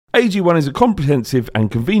AG1 is a comprehensive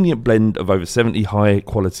and convenient blend of over 70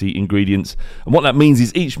 high-quality ingredients, and what that means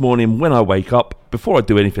is each morning when I wake up, before I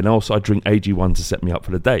do anything else, I drink AG1 to set me up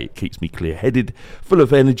for the day. It keeps me clear-headed, full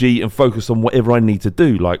of energy, and focused on whatever I need to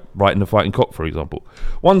do, like writing The Fighting Cock, for example.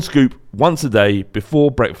 One scoop, once a day,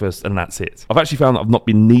 before breakfast, and that's it. I've actually found that I've not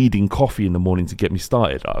been needing coffee in the morning to get me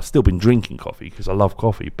started. I've still been drinking coffee because I love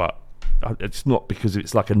coffee, but it's not because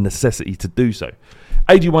it's like a necessity to do so.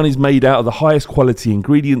 AG1 is made out of the highest quality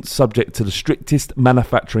ingredients subject to the strictest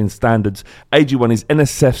manufacturing standards. AG1 is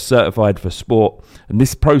NSF certified for sport, and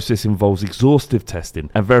this process involves exhaustive testing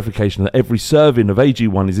and verification that every serving of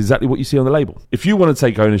AG1 is exactly what you see on the label. If you want to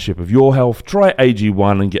take ownership of your health, try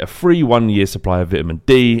AG1 and get a free 1-year supply of vitamin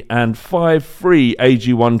D and 5 free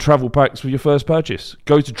AG1 travel packs with your first purchase.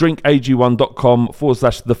 Go to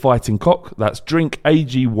drinkag1.com/thefightingcock. That's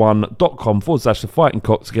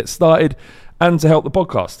drinkag1.com/thefightingcock to get started and to help the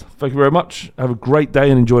podcast. Thank you very much. Have a great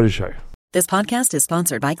day and enjoy the show. This podcast is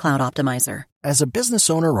sponsored by Cloud Optimizer. As a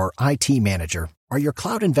business owner or IT manager, are your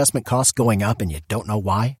cloud investment costs going up and you don't know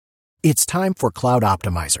why? It's time for Cloud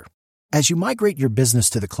Optimizer. As you migrate your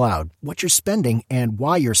business to the cloud, what you're spending and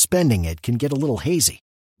why you're spending it can get a little hazy.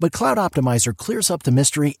 But Cloud Optimizer clears up the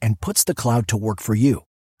mystery and puts the cloud to work for you.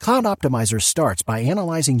 Cloud Optimizer starts by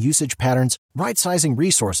analyzing usage patterns, right-sizing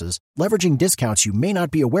resources, leveraging discounts you may not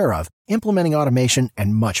be aware of, implementing automation,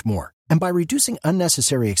 and much more. And by reducing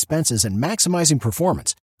unnecessary expenses and maximizing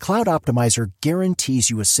performance, Cloud Optimizer guarantees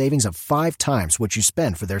you a savings of 5 times what you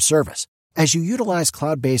spend for their service. As you utilize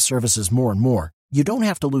cloud-based services more and more, you don't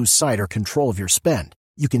have to lose sight or control of your spend.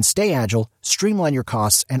 You can stay agile, streamline your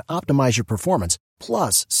costs, and optimize your performance,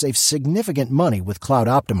 plus save significant money with Cloud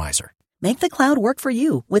Optimizer. Make the cloud work for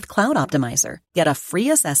you with Cloud Optimizer. Get a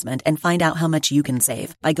free assessment and find out how much you can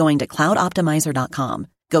save by going to cloudoptimizer.com.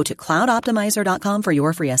 Go to cloudoptimizer.com for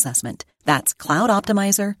your free assessment. That's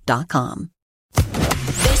cloudoptimizer.com.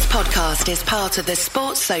 This podcast is part of the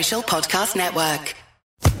Sports Social Podcast Network.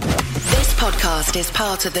 This podcast is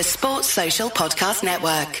part of the Sports Social Podcast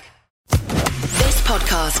Network. This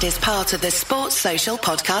podcast is part of the Sports Social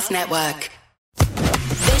Podcast Network.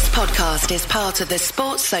 This podcast is part of the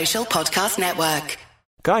Sports Social Podcast Network.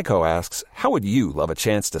 Geico asks, how would you love a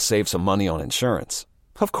chance to save some money on insurance?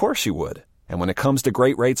 Of course you would. And when it comes to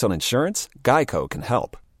great rates on insurance, Geico can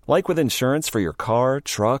help. Like with insurance for your car,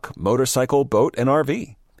 truck, motorcycle, boat, and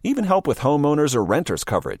RV. Even help with homeowners or renters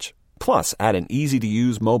coverage. Plus, add an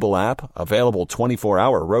easy-to-use mobile app, available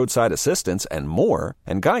 24-hour roadside assistance, and more,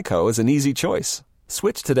 and Geico is an easy choice.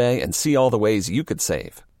 Switch today and see all the ways you could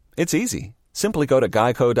save. It's easy. Simply go to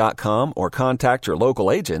geico.com or contact your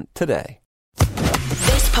local agent today.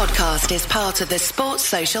 This podcast is part of the Sports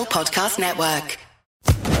Social Podcast Network.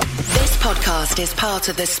 This podcast is part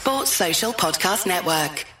of the Sports Social Podcast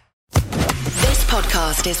Network. This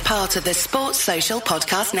podcast is part of the Sports Social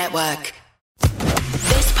Podcast Network.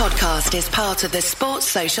 This podcast is part of the Sports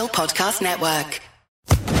Social Podcast Network.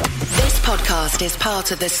 This podcast is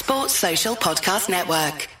part of the Sports Social Podcast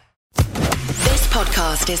Network. This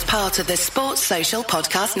podcast is part of the Sports Social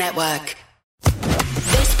Podcast Network.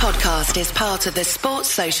 This podcast is part of the Sports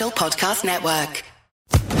Social Podcast Network.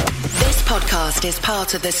 This podcast is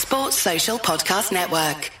part of the Sports Social Podcast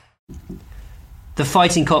Network. The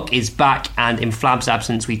Fighting Cock is back, and in Flab's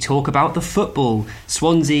absence we talk about the football,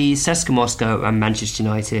 Swansea, CSKA Moscow and Manchester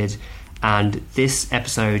United, and this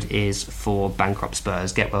episode is for bankrupt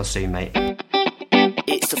Spurs. Get well soon, mate.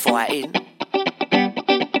 It's the fighting.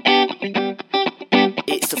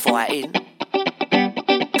 It's the fighting.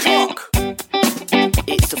 Cock.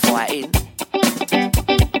 It's the fighting.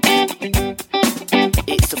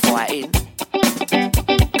 It's the fighting.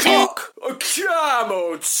 Cock. Come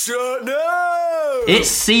on, son. No. It's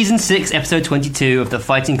season 6, episode 22 of the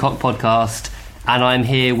Fighting Cock podcast, and I'm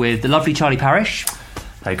here with the lovely Charlie Parish.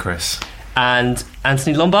 Hey, Chris. And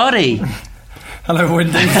Anthony Lombardi. Hello,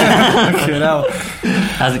 Windy.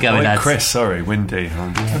 How's it going, lads? Chris, sorry, Windy.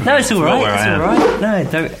 No, it's all right. It's all right. No,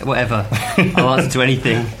 don't. Whatever. I'll answer to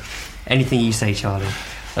anything you say, Charlie.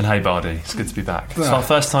 And hey, Bardi, it's good to be back. It's our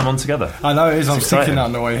first time on together. I know it is. I'm sticking out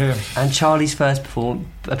on the way here. And Charlie's first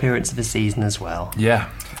appearance of the season as well. Yeah.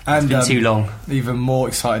 And it's been too long. Even more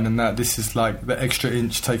exciting than that, this is like the extra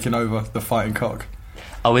inch taking over the Fighting Cock.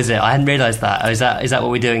 Oh, is it? I hadn't realised that. Oh, is that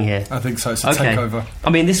what we're doing here? I think so. It's a takeover. I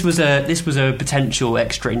mean, this was a potential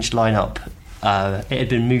extra inch lineup. It had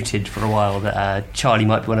been mooted for a while that Charlie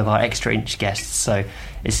might be one of our extra inch guests. So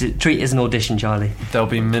treat it as an audition, Charlie. There'll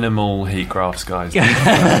be minimal heat graphs, guys.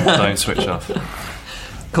 Don't switch off.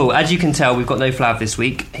 Cool. As you can tell, we've got no Flav this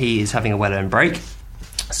week. He is having a well-earned break.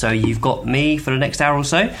 So you've got me for the next hour or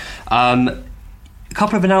so. A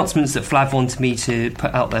couple of announcements that Flav wanted me to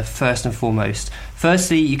put out there first and foremost.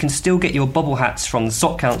 Firstly, you can still get your bobble hats from the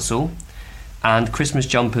Sock Council and Christmas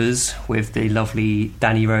jumpers with the lovely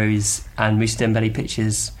Danny Rose and Moussa Dembele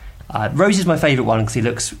pictures. Rose is my favourite one because he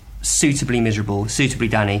looks suitably miserable, suitably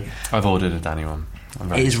Danny. I've ordered a Danny one.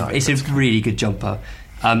 It's a really good jumper.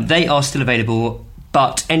 They are still available,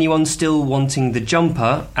 but anyone still wanting the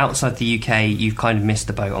jumper outside the UK, you've kind of missed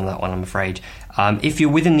the boat on that one, I'm afraid. If you're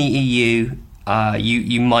within the EU,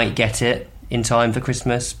 you might get it in time for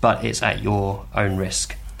Christmas, but it's at your own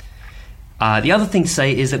risk. The other thing to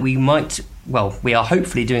say is that we are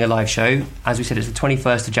hopefully doing a live show. As we said, it's the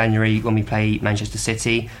 21st of January when we play Manchester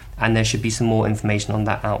City, and there should be some more information on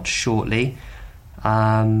that out shortly.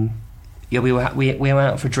 We went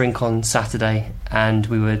out for a drink on Saturday, and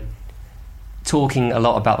we were talking a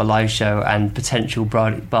lot about the live show and potential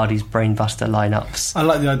Bardi's Brainbuster lineups. I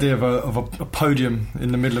like the idea of a podium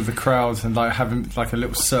in the middle of the crowd and like having like a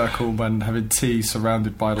little circle and having tea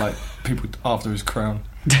surrounded by like people after his crown.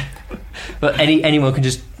 But anyone can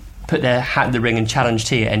just put their hat in the ring and challenge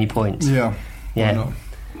T at any point. Yeah. Why not?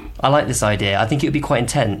 I like this idea. I think it would be quite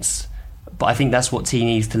intense, but I think that's what T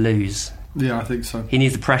needs to lose. Yeah, I think so. He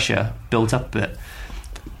needs the pressure built up a bit.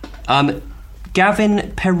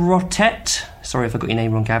 Gavin Perrottet, sorry if I got your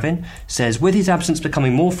name wrong, Gavin, says, with his absence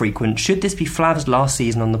becoming more frequent, should this be Flav's last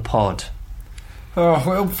season on the pod? Oh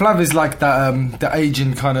well, Flav is like that the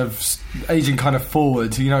aging kind of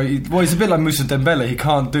forward. You know, he's a bit like Moussa Dembele. He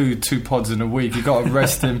can't do 2 pods in a week. You got to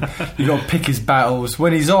rest him. You got to pick his battles.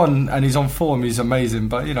 When he's on and he's on form, he's amazing.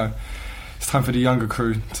 But you know, it's time for the younger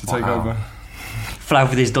crew to take over. Flav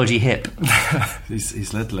with his dodgy hip.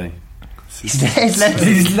 He's Ledley. He's Ledley.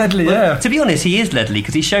 He's Ledley, yeah. To be honest, he is Ledley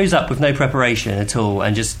because he shows up with no preparation at all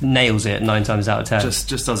and just nails it 9 times out of 10.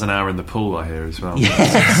 Just does an hour in the pool, I hear, as well. Yeah.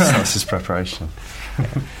 That's his preparation.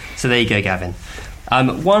 So there you go, Gavin.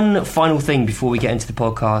 One final thing before we get into the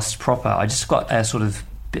podcast proper. I just got a sort of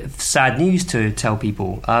bit of sad news to tell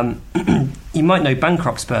people. You might know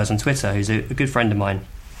Bankrupt Spurs on Twitter, who's a good friend of mine.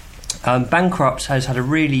 Bankrupt has had a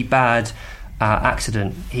really bad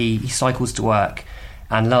accident. He cycles to work,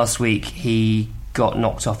 and last week he got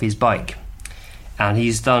knocked off his bike, and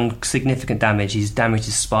he's done significant damage. He's damaged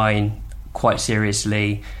his spine quite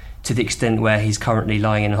seriously, to the extent where he's currently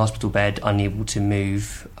lying in a hospital bed, unable to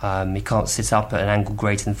move. He can't sit up at an angle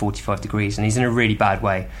greater than 45 degrees, and he's in a really bad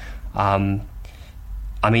way.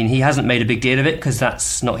 I mean, he hasn't made a big deal of it because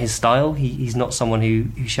that's not his style. He's not someone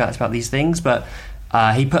who shouts about these things, but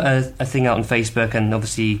he put a thing out on Facebook, and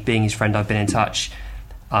obviously, being his friend, I've been in touch.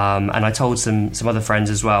 And I told some other friends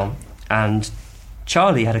as well. And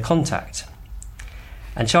Charlie had a contact.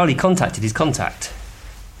 And Charlie contacted his contact.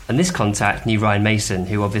 And this contact knew Ryan Mason,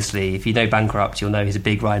 who obviously, if you know Bankrupt, you'll know he's a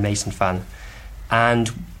big Ryan Mason fan.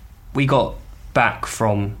 And we got back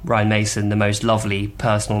from Ryan Mason the most lovely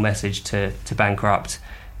personal message to Bankrupt,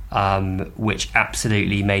 which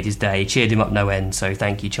absolutely made his day, cheered him up no end. So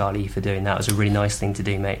thank you, Charlie, for doing that. It was a really nice thing to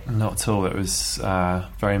do, mate. Not at all. It was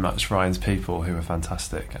very much Ryan's people who were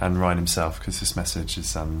fantastic, and Ryan himself, because this message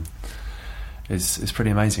is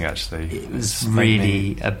pretty amazing, actually. It was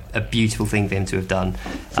really a beautiful thing for him to have done.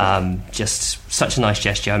 Just such a nice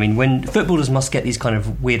gesture. I mean, when footballers must get these kind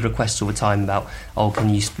of weird requests all the time about, oh, can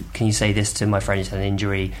you say this to my friend who's had an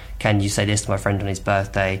injury? Can you say this to my friend on his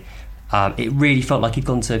birthday? It really felt like he'd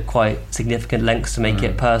gone to quite significant lengths to make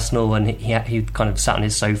it personal, and he kind of sat on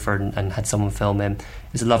his sofa and had someone film him.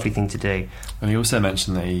 It was a lovely thing to do. And he also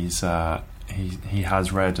mentioned that he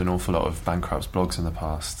has read an awful lot of Bankrupt's blogs in the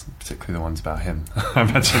past, particularly the ones about him, I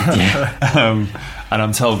imagine. And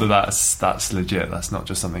I'm told that's legit. That's not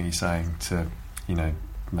just something he's saying to,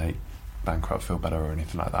 make Bankrupt feel better or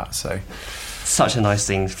anything like that. So, such a nice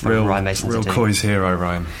thing from Ryan Mason to do. Real Coy's hero,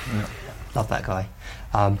 Ryan. Yeah. Love that guy.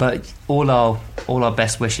 But all our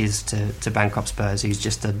best wishes to Bankrupt Spurs, who's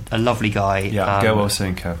just a lovely guy. Yeah, get well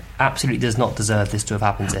soon, Kev. Absolutely does not deserve this to have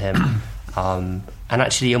happened to him. And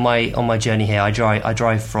actually, on my journey here, I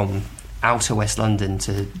drive from outer West London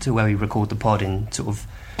to where we record the pod in sort of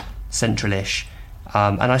central-ish,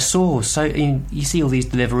 and I saw you see all these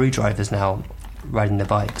Deliveroo drivers now riding their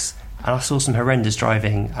bikes, and I saw some horrendous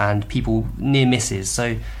driving and people near misses.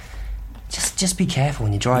 So just be careful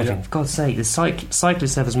when you're driving. Yeah. For God's sake, the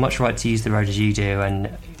cyclists have as much right to use the road as you do,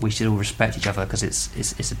 and we should all respect each other, because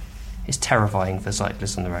it's terrifying for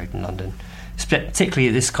cyclists on the road in London. Particularly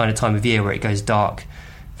at this kind of time of year where it goes dark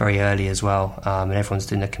very early as well, and everyone's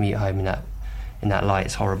doing their commute home in that light.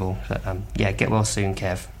 It's horrible. But, get well soon,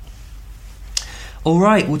 Kev. All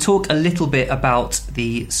right, we'll talk a little bit about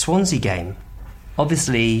the Swansea game.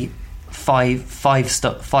 Obviously,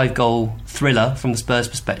 five goal thriller from the Spurs'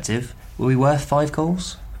 perspective. Were we worth 5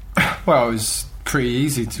 goals? Well, it was pretty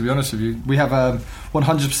easy, to be honest with you. We have a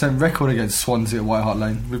 100% record against Swansea at White Hart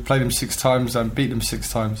Lane. We've played them 6 times and beat them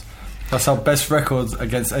 6 times. That's our best record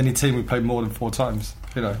against any team we played more than 4 times.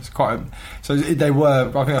 You know, it's quite. They were.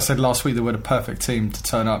 I think I said last week they were the perfect team to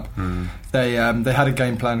turn up. They had a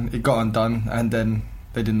game plan. It got undone, and then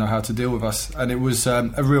they didn't know how to deal with us. And it was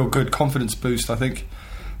a real good confidence boost. I think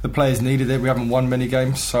the players needed it. We haven't won many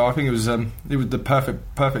games, so I think it was the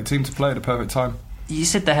perfect team to play at the perfect time. You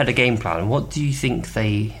said they had a game plan. What do you think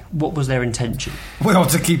what was their intention? Well,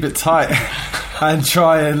 to keep it tight and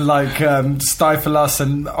try and stifle us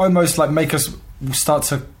and almost make us start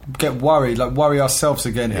to get worried, worry ourselves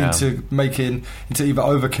again into either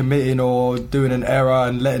overcommitting or doing an error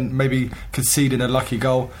and maybe conceding a lucky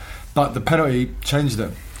goal. But the penalty changed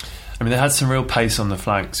it. I mean, they had some real pace on the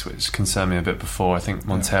flanks, which concerned me a bit before. I think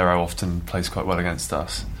Montero often plays quite well against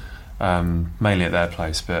us, mainly at their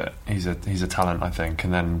place, but he's a talent, I think.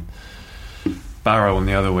 And then Barrow on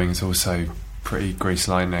the other wing's also pretty grease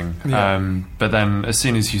lightning. But then as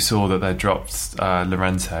soon as you saw that they dropped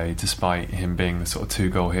Llorente, despite him being the sort of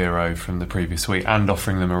 2-goal hero from the previous week and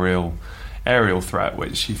offering them a real aerial threat,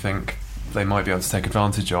 which you think they might be able to take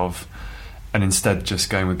advantage of, and instead just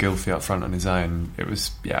going with Gylfi up front on his own, it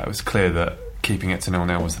was clear that keeping it to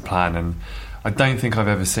 0-0 was the plan. And I don't think I've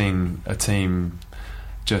ever seen a team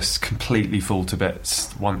just completely fall to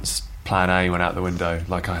bits once plan A went out the window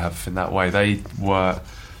like I have in that way. They were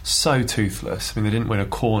so toothless. I mean, they didn't win a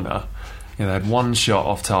corner. They had 1 shot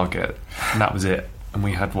off target and that was it, and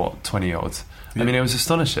we had 20 odds. I mean, it was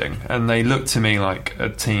astonishing, and they looked to me like a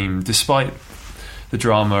team, despite the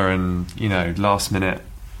drama and last minute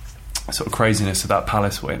sort of craziness of that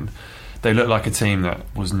Palace win, they looked like a team that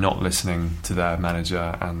was not listening to their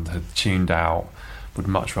manager and had tuned out, would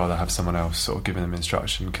much rather have someone else sort of giving them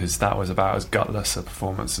instruction, because that was about as gutless a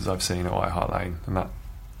performance as I've seen at White Hart Lane, and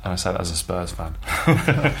I say that as a Spurs fan.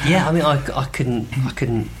 Yeah, I mean, I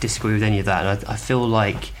couldn't disagree with any of that, and I feel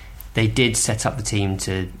like they did set up the team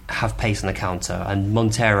to have pace on the counter, and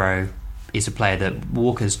Montero is a player that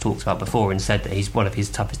Walker's talked about before and said that he's one of his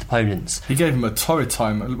toughest opponents. He gave him a torrid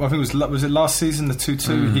time. I think was it last season, the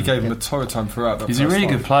 2-2? He gave him a torrid time throughout that. He's a really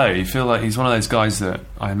good player. You feel like he's one of those guys that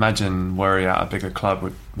I imagine were he at a bigger club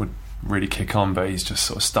would really kick on, but he's just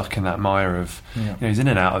sort of stuck in that mire of he's in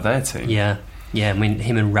and out of their team. Yeah, I mean,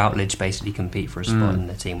 him and Routledge basically compete for a spot in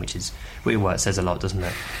the team, which is it says a lot, doesn't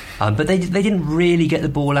it? But they didn't really get the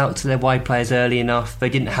ball out to their wide players early enough. They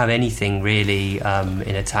didn't have anything really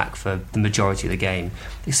in attack for the majority of the game.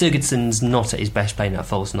 Sigurdsson's not at his best playing that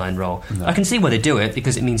false 9 role. No. I can see why they do it,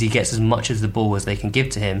 because it means he gets as much of the ball as they can give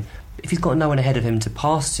to him. If he's got no one ahead of him to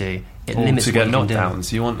pass to, it limits to get what he can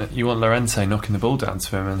knockdowns. You want Llorente knocking the ball down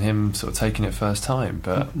to him and him sort of taking it first time.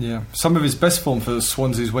 But some of his best form for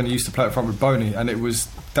Swansea is when he used to play up front with Boney, and it was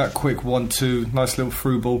that quick 1-2, nice little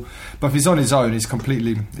through ball. But if he's on his own,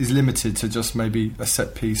 he's limited to just maybe a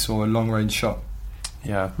set piece or a long range shot.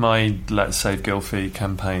 Yeah, my Let's Save Gylfi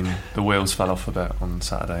campaign, the wheels fell off a bit on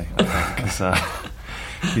Saturday, I think,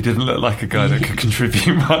 because he didn't look like a guy that could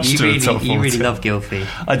contribute much to a top 4 You really team. love Gylfi.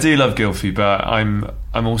 I do love Gylfi, but I'm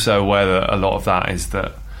also aware that a lot of that is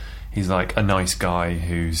that he's like a nice guy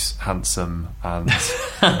who's handsome and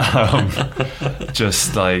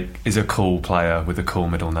just like is a cool player with a cool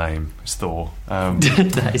middle name. It's Thor.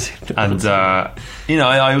 That is and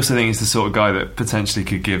I also think he's the sort of guy that potentially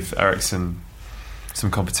could give Eriksen some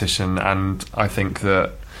competition, and I think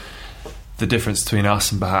that the difference between us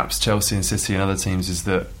and perhaps Chelsea and City and other teams is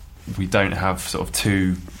that we don't have sort of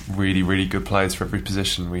 2 really, really good players for every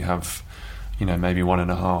position. We have, maybe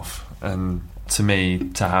 1.5. And to me,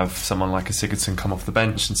 to have someone like a Sigurdsson come off the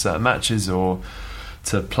bench in certain matches, or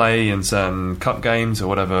to play in certain cup games or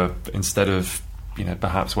whatever, instead of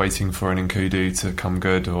perhaps waiting for an Nkudu to come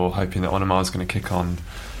good or hoping that Onomar's going to kick on,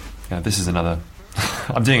 this is another.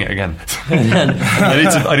 I'm doing it again.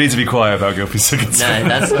 I need to be quiet about Gylfi Sigurdsson. No,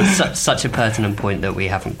 that's such a pertinent point that we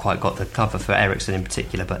haven't quite got the cover for Eriksen in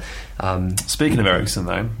particular. But speaking of Eriksen,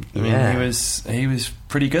 though, I mean, he was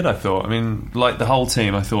pretty good, I thought. I mean, like the whole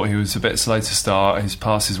team, I thought he was a bit slow to start. His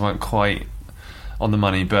passes weren't quite on the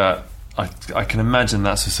money, but I can imagine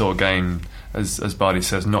that's the sort of game, as Bardi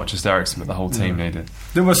says, not just Eriksen but the whole team needed.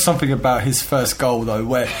 There was something about his first goal though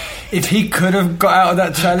where if he could have got out of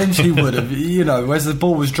that challenge he would have. As the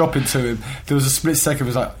ball was dropping to him, there was a split second, it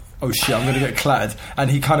was like, oh shit, I'm going to get clattered,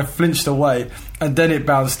 and he kind of flinched away and then it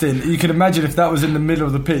bounced in. You can imagine if that was in the middle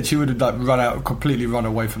of the pitch, he would have completely run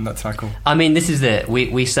away from that tackle. I mean, this is it.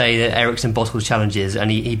 We say that Eriksen bottles challenges,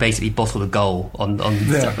 and he basically bottled a goal on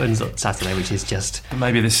Saturday, which is just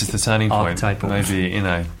maybe this is the turning point. Archetypal. Maybe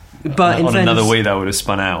But on another week that would have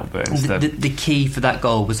spun out. But instead, the key for that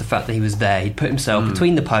goal was the fact that he was there. He'd put himself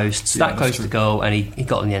between the posts, that close to the goal, and he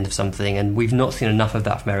got on the end of something. And we've not seen enough of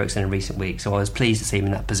that from Eriksen in recent weeks. So I was pleased to see him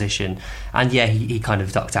in that position. And yeah, he kind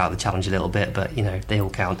of ducked out of the challenge a little bit, but they all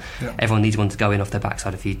count. Yeah. Everyone needs one to go in off their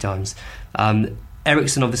backside a few times.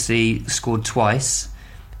 Eriksen obviously scored twice.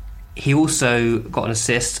 He also got an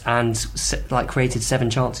assist and created 7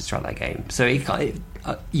 chances throughout that game. So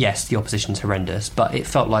yes, the opposition's horrendous, but it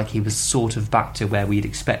felt like he was sort of back to where we'd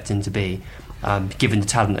expect him to be, given the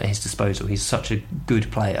talent at his disposal. He's such a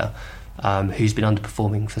good player who's been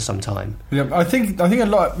underperforming for some time. Yeah, I think a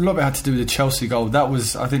lot of it had to do with the Chelsea goal.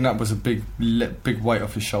 I think that was a big weight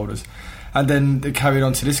off his shoulders, and then it carried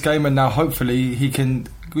on to this game. And now hopefully he can.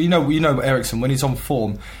 Eriksen, when he's on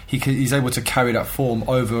form, he's able to carry that form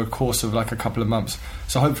over a course of like a couple of months.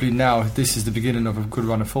 So hopefully now this is the beginning of a good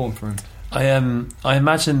run of form for him. I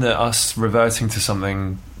imagine that us reverting to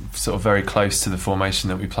something sort of very close to the formation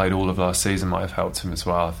that we played all of last season might have helped him as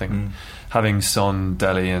well. I think having Son,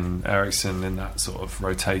 Dele and Eriksen in that sort of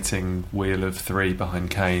rotating wheel of 3 behind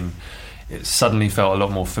Kane, it suddenly felt a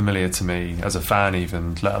lot more familiar to me as a fan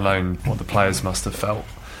even, let alone what the players must have felt.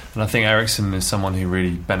 And I think Eriksen is someone who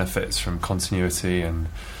really benefits from continuity and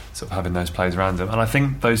sort of having those players around him. And I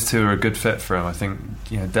think those two are a good fit for him. I think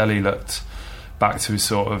Dele looked back to his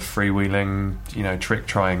sort of freewheeling, trick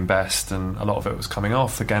trying best, and a lot of it was coming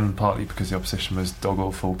off again, partly because the opposition was dog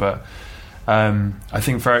awful. But I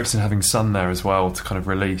think for Eriksen, having Son there as well to kind of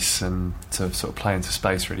release and to sort of play into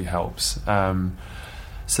space really helps.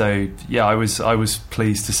 So yeah, I was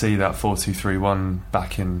pleased to see that 4-2-3-1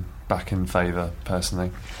 back in favour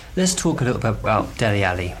personally. Let's talk a little bit about Dele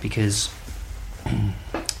Alli, because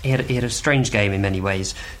he had a strange game in many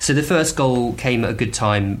ways. So the first goal came at a good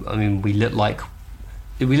time. I mean, we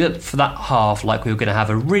looked for that half like we were going to have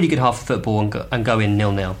a really good half of football and go in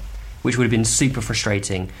 0-0, which would have been super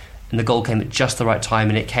frustrating. And the goal came at just the right time,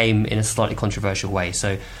 and it came in a slightly controversial way.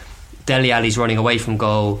 So Dele Alli's running away from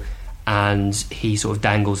goal, and he sort of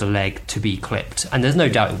dangles a leg to be clipped. And there's no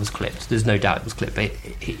doubt it was clipped. But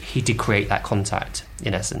he did create that contact,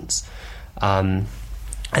 in essence. And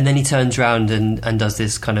then he turns around and does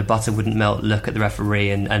this kind of butter wouldn't melt look at the referee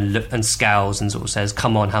and scowls and sort of says,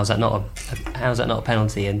 "Come on, how's that not a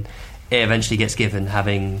penalty?" And it eventually gets given,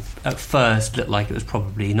 having at first looked like it was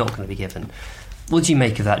probably not going to be given. What do you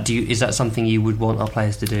make of that? Is that something you would want our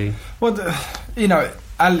players to do? Well,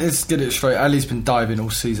 let's get it straight. Ali's been diving all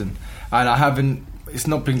season, and it's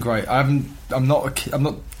not been great. I'm not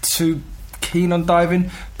too keen on diving,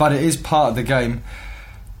 but it is part of the game.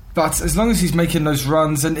 But as long as he's making those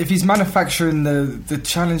runs, and if he's manufacturing the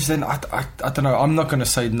challenge, then I don't know. I'm not going to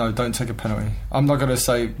say no, don't take a penalty. I'm not going to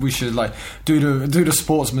say we should do the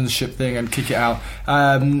sportsmanship thing and kick it out.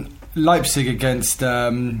 Leipzig against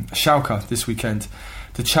Schalke this weekend,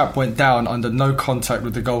 the chap went down under no contact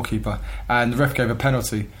with the goalkeeper, and the ref gave a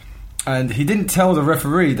penalty. And he didn't tell the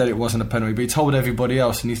referee that it wasn't a penalty, but he told everybody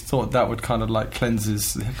else, and he thought that would kind of cleanse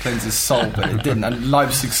his soul, but it didn't. And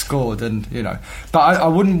Leipzig scored, and But I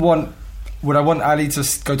wouldn't want. Would I want Ali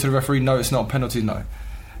to go to the referee? No, it's not a penalty. No.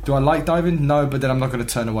 Do I like diving? No, but then I'm not going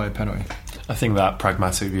to turn away a penalty. I think that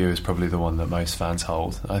pragmatic view is probably the one that most fans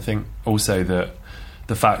hold. I think also that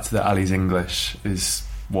the fact that Ali's English is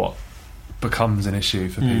what becomes an issue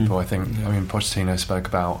for people. I think. I mean, Pochettino spoke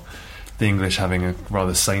about the English having a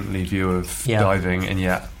rather saintly view of diving, and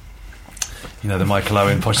yet the Michael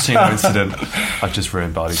Owen Pochettino incident. I've just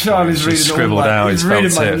ruined Barley's. Charlie's reading scribbled out his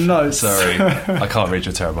felt tip. Notes. Sorry, I can't read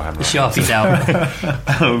your terrible handwriting. The Sharpie's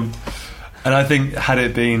out. And I think had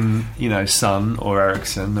it been Son or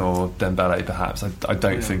Eriksen or Dembele perhaps, I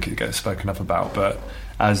don't think it gets spoken up about. But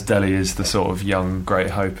as Dele is the sort of young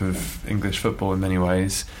great hope of English football in many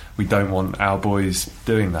ways, we don't want our boys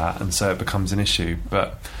doing that, and so it becomes an issue.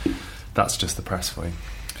 But that's just the press for you.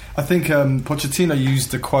 I think Pochettino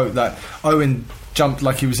used the quote that Owen jumped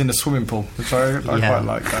like he was in a swimming pool, which I quite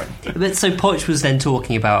like that. But so Poch was then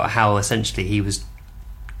talking about how essentially he was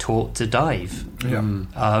taught to dive,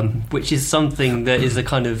 which is something that is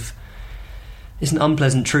it's an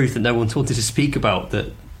unpleasant truth that no one wanted to speak about, that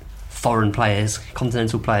foreign players,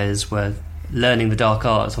 continental players, were learning the dark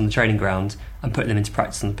arts on the training ground and putting them into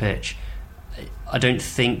practice on the pitch. I don't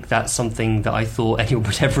think that's something that I thought anyone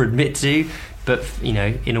would ever admit to, but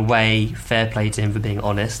in a way, fair play to him for being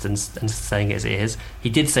honest and saying it as it is. He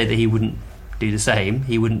did say that he wouldn't do the same.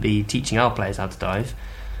 He wouldn't be teaching our players how to dive.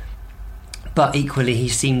 But equally, he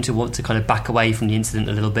seemed to want to kind of back away from the incident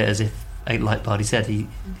a little bit, as if, like Bardi said,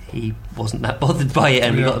 he wasn't that bothered by it,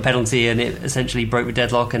 and we got the penalty, and it essentially broke the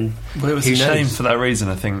deadlock. And it was a shame for that reason.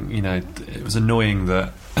 I think it was annoying that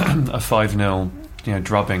a 5-0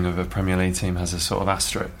 drubbing of a Premier League team has a sort of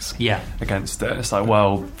asterisk against it. It's like,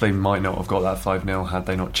 well, they might not have got that 5-0 had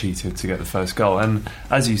they not cheated to get the first goal. And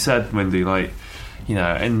as you said, Wendy, like,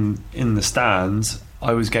 in the stands,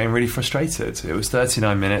 I was getting really frustrated. It was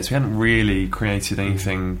 39 minutes. We hadn't really created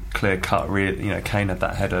anything clear cut. Kane had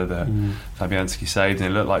that header that Fabianski saved, and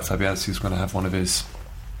it looked like Fabianski was going to have one of his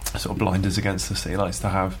sort of blinders against us that he likes to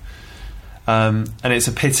have. And it's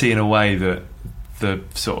a pity in a way that the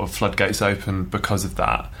sort of floodgates open because of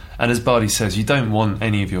that. And as Bardi says, you don't want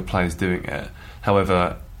any of your players doing it.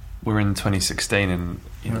 However, we're in 2016 and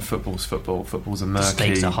football's football. Football's a murky. The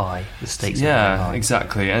stakes are high. Are very high.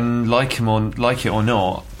 Exactly. And like it or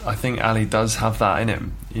not, I think Ali does have that in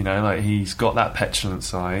him. Like he's got that petulant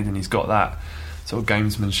side and he's got that sort of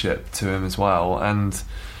gamesmanship to him as well. And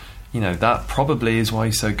that probably is why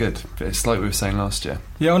he's so good. But it's like we were saying last year.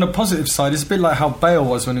 Yeah, on a positive side, it's a bit like how Bale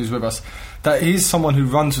was when he was with us. That he's someone who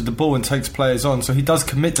runs with the ball and takes players on, so he does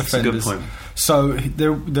commit defenders. That's a good point. So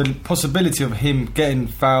the possibility of him getting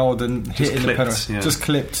fouled and just hitting the penalty, just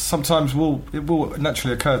clipped, sometimes will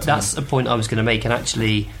naturally occur to him. That's a point I was going to make, and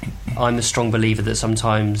actually, I'm a strong believer that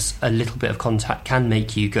sometimes a little bit of contact can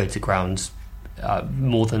make you go to ground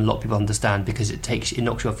more than a lot of people understand, because it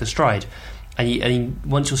knocks you off the stride, and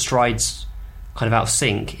once your stride's kind of out of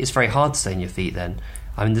sync, it's very hard to stay on your feet then.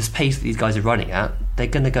 I mean, this pace that these guys are running at, they're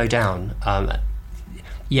going to go down.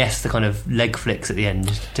 Yes, the kind of leg flicks at the end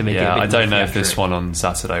to make it a bit I don't know if if this one on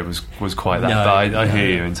Saturday was quite that, but I hear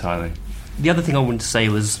you entirely. The other thing I wanted to say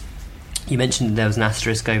was, you mentioned there was an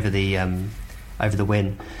asterisk over the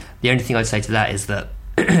win. The only thing I'd say to that is that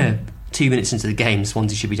 2 minutes into the game,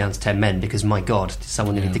 Swansea should be down to 10 men, because my God,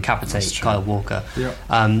 someone nearly decapitate Kyle Walker. Yeah.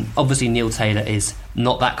 Obviously, Neil Taylor is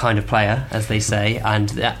not that kind of player, as they say, and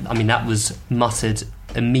that was muttered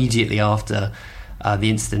immediately after the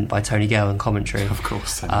incident by Tony Gale in commentary. Of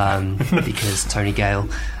course, because Tony Gale.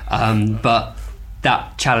 But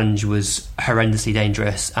that challenge was horrendously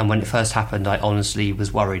dangerous, and when it first happened, I honestly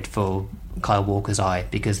was worried for Kyle Walker's eye,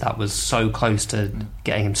 because that was so close to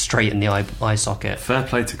getting him straight in the eye socket. Fair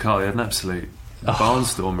play to Kyle. He had an absolute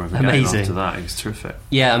barnstormer of a amazing game after that. He was terrific.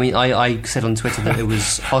 Yeah, I mean, I said on Twitter that it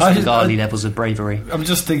was Oscar Garley levels of bravery. I'm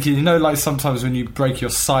just thinking, like sometimes when you break your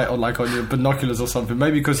sight or like on your binoculars or something,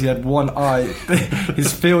 maybe because he had one eye,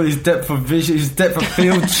 his depth of vision, his depth of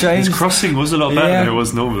field changed. His crossing was a lot better than it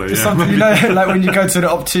was normally. Something, like when you go to the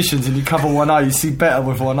opticians and you cover one eye, you see better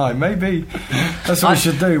with one eye. Maybe that's what we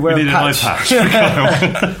should do. Wear a patch. An eye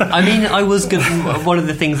patch. I mean, I was good. One of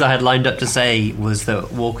the things I had lined up to say was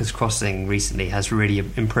that Walker's crossing recently has really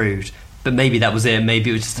improved, but maybe that was it. Maybe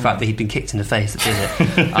it was just the fact that he'd been kicked in the face that did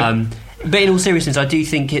it. But in all seriousness, I do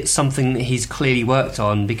think it's something that he's clearly worked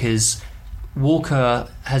on, because Walker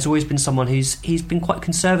has always been someone he's been quite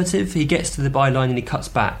conservative. He gets to the byline and he cuts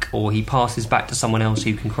back, or he passes back to someone else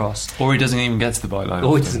who can cross, or he doesn't even get to the byline.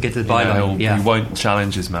 Or he doesn't get to the byline. He won't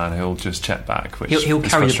challenge his man. He'll just check back, which he'll is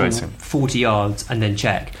carry frustrating. the ball 40 yards and then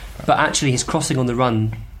check. But actually, his crossing on the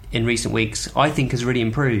run in recent weeks, I think, has really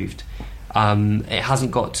improved. It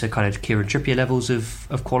hasn't got to kind of Kieran Trippier levels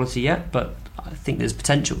of quality yet, but I think there's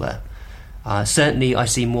potential there. Certainly, I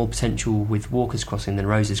see more potential with Walker's crossing than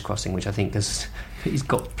Rose's crossing, which I think he's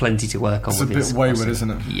got plenty to work on. It's a bit wayward, isn't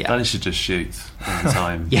it? Yeah. Danny should just shoot all the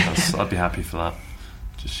time. Yeah. I'd be happy for that.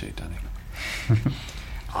 Just shoot, Danny.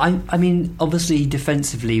 I mean, obviously,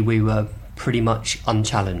 defensively, we were pretty much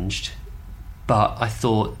unchallenged, but I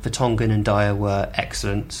thought Vertonghen and Dyer were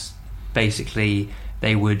excellent. Basically,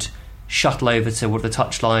 they would shuttle over to the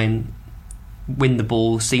touchline, win the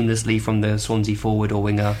ball seamlessly from the Swansea forward or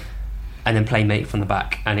winger, and then play mate from the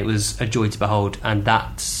back, and it was a joy to behold. And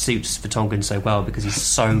that suits Vertonghen so well, because he's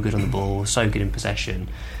so good on the ball, so good in possession.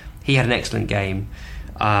 He had an excellent game.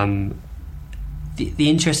 The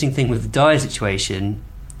interesting thing with the Dyer situation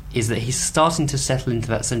is that he's starting to settle into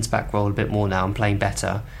that centre-back role a bit more now and playing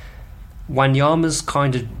better. Wanyama's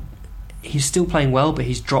he's still playing well, but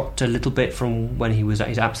he's dropped a little bit from when he was at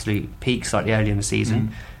his absolute peak slightly earlier in the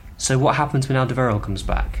season. So what happens when Alderweireld comes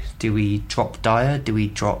back? Do we drop Dyer? Do we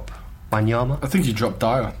drop Wanyama? I think you drop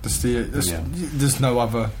Dyer. There's no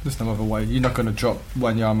other way. You're not going to drop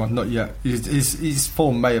Wanyama, not yet. His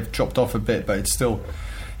form may have dropped off a bit, but it's still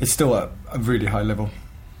at a really high level.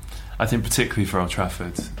 I think particularly for Old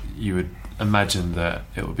Trafford, you would imagine that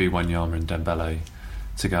it would be Wanyama and Dembele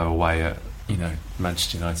to go away at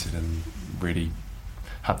Manchester United and really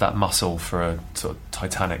have that muscle for a sort of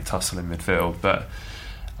titanic tussle in midfield. But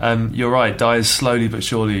you're right, Dyer's slowly but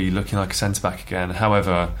surely looking like a centre-back again.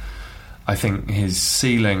 However, I think his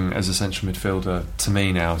ceiling as a central midfielder to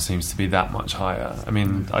me now seems to be that much higher. I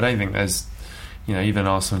mean, I don't think even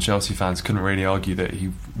Arsenal and Chelsea fans couldn't really argue that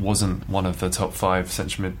he wasn't one of the top 5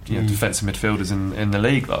 central defensive midfielders in the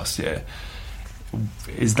league last year.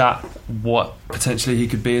 Is that what potentially he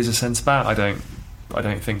could be as a centre back? I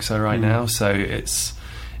don't think so right now. So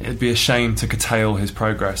it'd be a shame to curtail his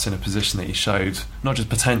progress in a position that he showed not just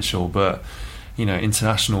potential but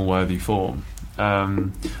international worthy form.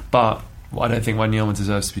 But I don't think Wanyama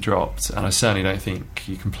deserves to be dropped, and I certainly don't think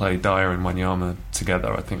you can play Dyer and Wanyama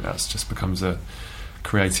together. I think that's just becomes a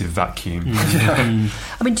creative vacuum. I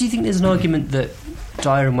mean, do you think there's an argument that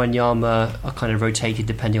Dyer and Wanyama are kind of rotated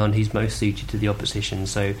depending on who's most suited to the opposition?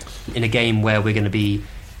 So in a game where we're going to be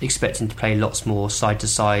expecting to play lots more side to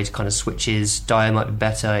side kind of switches, Dyer might be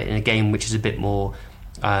better. In a game which is a bit more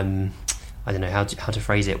I don't know how to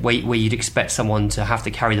phrase it, where you'd expect someone to have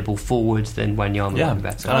to carry the ball forward, then Wanyama might be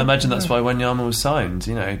better. And I imagine that's why Wanyama was signed.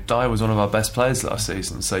 Dyer was one of our best players last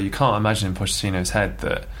season, so you can't imagine in Pochettino's head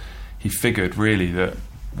that he figured really that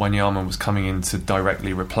Wanyama was coming in to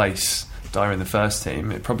directly replace Dyer in the first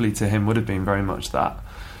team. It probably to him would have been very much that,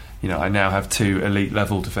 I now have 2 elite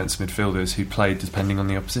level defensive midfielders who played depending on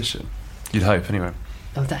the opposition. You'd hope, anyway.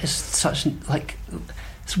 Oh, that is such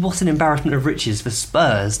what an embarrassment of riches for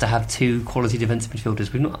Spurs to have 2 quality defensive midfielders.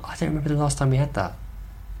 I don't remember the last time we had that.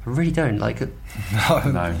 I really don't. No,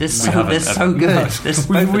 they're so good.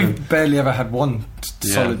 We've barely ever had one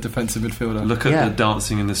solid defensive midfielder. Look at the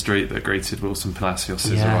dancing in the street that greeted Wilson Palacios'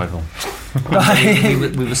 arrival.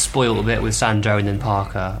 we were spoiled a bit with Sandro and then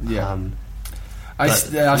Parker.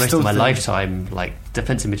 Most of my lifetime,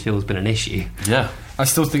 defensive midfield has been an issue. Yeah, I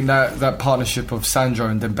still think that partnership of Sandro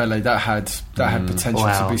and Dembele that had potential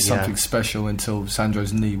to be something special until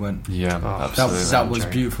Sandro's knee went. Yeah, absolutely. That was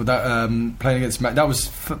beautiful. That playing against that was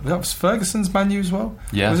Ferguson's Man U as well.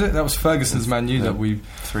 Yeah, was it? That was Ferguson's Man U that we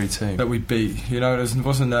 3-2 that we beat. It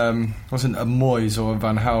wasn't a Moyes or a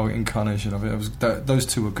Van Gaal incarnation of it. It was those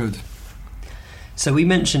 2 were good. So we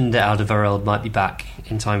mentioned that Alderweireld might be back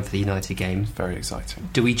in time for the United game. Very exciting.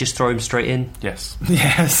 Do we just throw him straight in? Yes.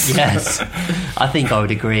 Yes. I think I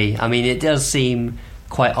would agree. I mean, it does seem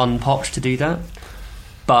quite unpopped to do that.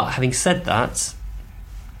 But having said that,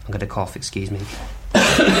 I'm going to cough, excuse me.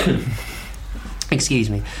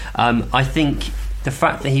 Excuse me. I think the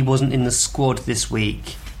fact that he wasn't in the squad this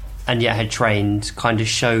week and yet had trained kind of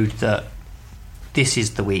showed that this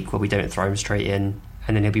is the week where we don't throw him straight in,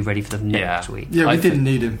 and then he'll be ready for the next week. Yeah, we didn't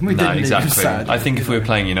need him. We didn't need him. Sad. I think if we were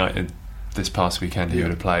playing United this past weekend, he would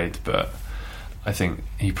have played. But I think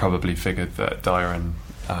he probably figured that Dyer and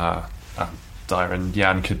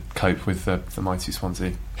Jan could cope with the mighty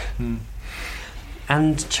Swansea.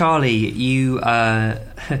 And Charlie, you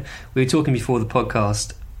we were talking before the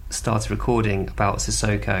podcast started recording about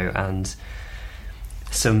Sissoko and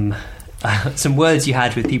some words you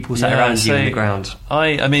had with people sat around you in the ground.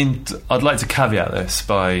 I mean, I'd like to caveat this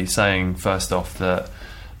by saying first off that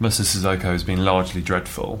Moussa Sissoko has been largely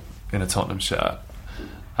dreadful in a Tottenham shirt,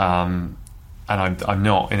 and I'm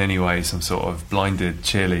not in any way some sort of blinded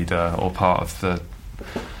cheerleader or part of the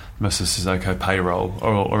Moussa Sissoko payroll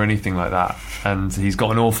or anything like that. And he's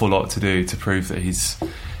got an awful lot to do to prove that he's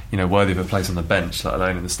worthy of a place on the bench, let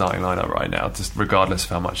alone in the starting lineup right now, just regardless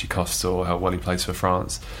of how much he costs or how well he plays for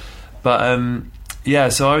France. But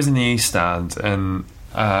so I was in the East Stand and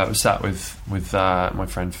sat with my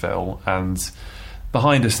friend Phil, and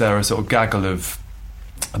behind us there are a sort of gaggle of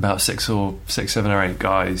about 6, 7 or 8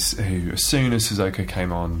 guys who, as soon as Sissoko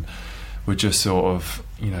came on, were just sort of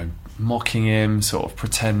mocking him, sort of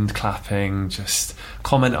pretend clapping, just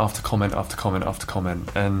comment after comment after comment after comment.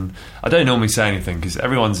 And I don't normally say anything because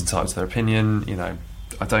everyone's entitled to their opinion.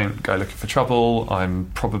 I don't go looking for trouble.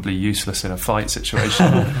 I'm probably useless in a fight situation.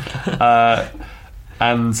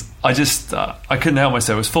 And I just I couldn't help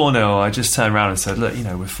myself. It was 4-0. I just turned around and said, look,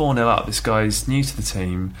 we're 4-0 up. This guy's new to the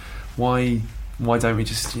team. Why don't we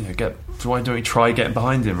just why don't we try getting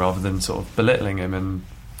behind him rather than sort of belittling him and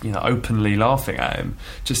openly laughing at him?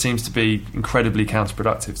 Just seems to be incredibly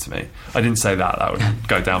counterproductive to me. I didn't say that would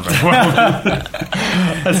go down very well.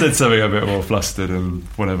 I said something a bit more flustered and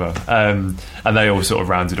whatever, and they all sort of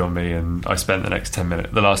rounded on me, and I spent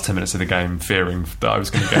the last 10 minutes of the game fearing that I was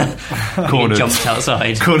going to get cornered. Jumped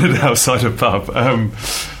outside a pub.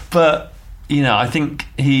 But I think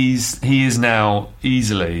he is now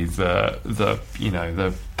easily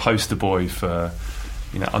the poster boy for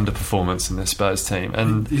underperformance in the Spurs team,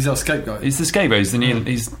 and he's our scapegoat. He's the scapegoat. He's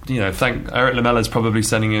Eric Lamella's probably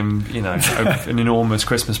sending him an enormous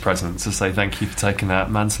Christmas present to say thank you for taking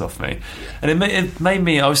that mantle off me. And it made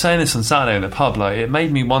me. I was saying this on Saturday in the pub. It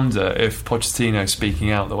made me wonder if Pochettino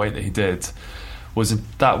speaking out the way that he did was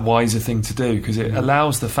that wiser thing to do, because it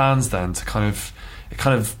allows the fans then to kind of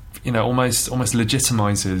almost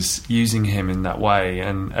legitimises using him in that way,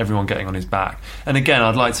 and everyone getting on his back. And again,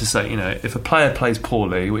 I'd like to say, if a player plays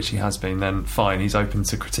poorly, which he has been, then fine, he's open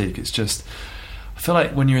to critique. It's just, I feel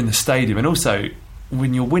like when you're in the stadium, and also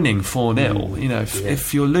when you're winning 4-0,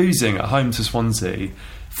 if you're losing at home to Swansea,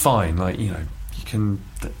 fine, you can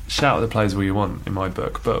shout at the players all you want in my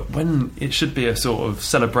book, but when it should be a sort of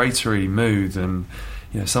celebratory mood, and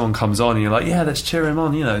someone comes on and you're like, yeah, let's cheer him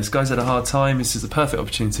on, this guy's had a hard time, this is the perfect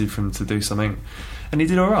opportunity for him to do something, and he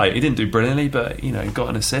did alright. He didn't do brilliantly, but he got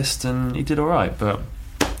an assist and he did alright. But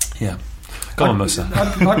yeah, go on, Musa.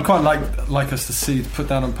 I'd quite like us to see, put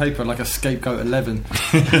down on paper like a scapegoat 11.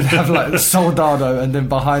 You'd have like Soldado, and then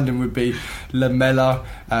behind him would be Lamela,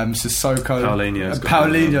 Sissoko,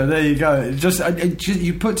 Paulinho. There you go. Just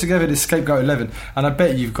you put together this scapegoat 11, and I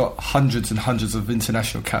bet you've got hundreds and hundreds of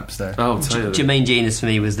international caps there. Oh, I'll tell you. Jermaine Genius for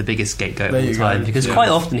me was the biggest scapegoat of all time, because quite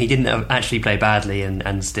often he didn't actually play badly,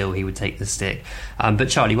 and still he would take the stick. But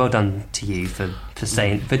Charlie, well done to you for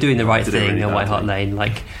doing the right thing in White Hart Lane.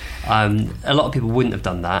 A lot of people wouldn't have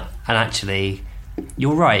done that, and actually,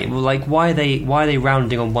 you're right. Well, why are they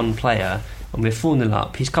rounding on one player when we're 4-0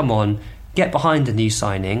 up? He's come on, get behind a new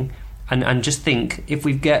signing, and just think, if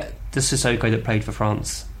we get the Sissoko that played for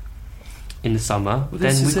France in the summer,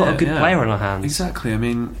 then we've got a good player on our hands. Exactly. I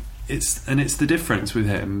mean, it's the difference with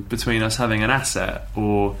him between us having an asset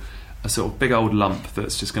or a sort of big old lump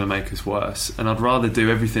that's just going to make us worse. And I'd rather do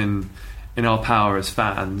everything in our power as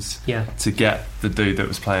fans to get the dude that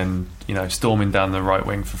was playing, storming down the right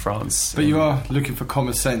wing for France. But you are looking for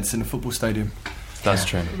common sense in a football stadium. That's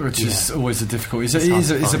true. Which is always a difficult.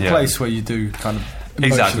 It's a place where you do kind of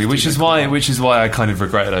exactly, which is why I kind of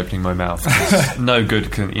regretted opening my mouth. No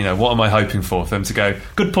good can, what am I hoping for them to go,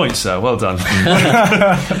 good point, sir, well done.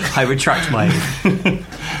 I retract my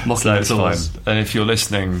mocking it's fine. And if you're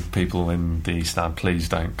listening, people in the stand, please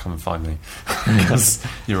don't come and find me, because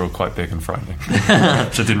you're all quite big and frightening, which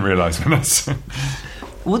I didn't realise when I was.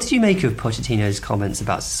 What did you make of Pochettino's comments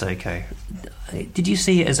about Sissoko? Did you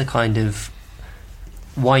see it as a kind of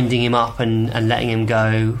winding him up and letting him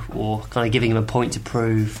go, or kind of giving him a point to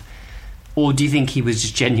prove, or do you think he was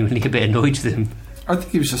just genuinely a bit annoyed with him? I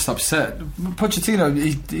think he was just upset. Pochettino,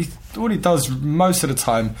 he all he does most of the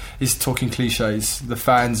time is talking cliches. The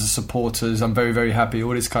fans, the supporters, I'm very, very happy,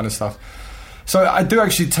 all this kind of stuff. So I do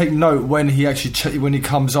actually take note when he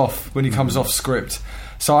comes off script.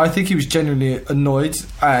 So I think he was genuinely annoyed,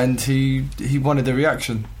 and he wanted a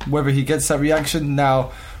reaction. Whether he gets that reaction,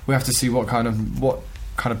 now we have to see what kind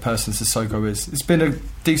of person Sissoko is. It's been a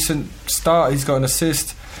decent start. He's got an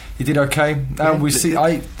assist. He did okay.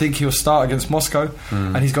 I think he'll start against Moscow,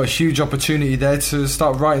 and he's got a huge opportunity there to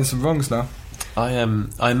start righting some wrongs now. I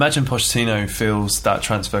imagine Pochettino feels that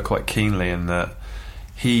transfer quite keenly, in that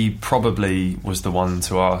he probably was the one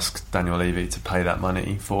to ask Daniel Levy to pay that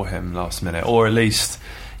money for him last minute, or at least,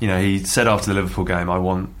 he said after the Liverpool game, I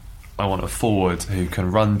want a forward who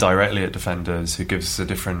can run directly at defenders, who gives us a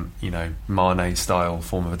different, Mane style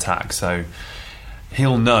form of attack. So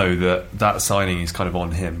he'll know that signing is kind of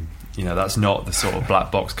on him. That's not the sort of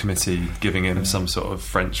black box committee giving him some sort of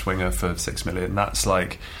French winger for 6 million. That's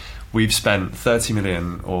like, we've spent 30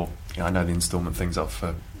 million, or I know the instalment thing's up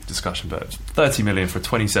for discussion, but 30 million for a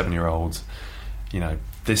 27-year-old.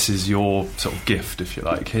 This is your sort of gift, if you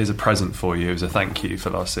like. Here's a present for you as a thank you for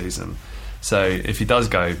last season. So if he does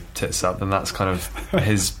go tits up, then that's kind of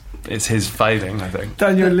it's his failing, I think.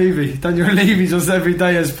 Daniel Levy just every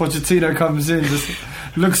day as Pochettino comes in, just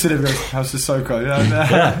looks at him and goes, how's Sissoko?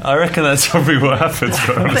 Yeah, I reckon that's probably what happens.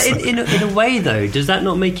 But in a way, though, does that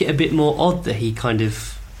not make it a bit more odd that he kind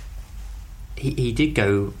of he did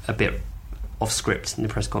go a bit off script in the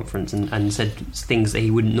press conference and said things that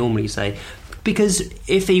he wouldn't normally say? Because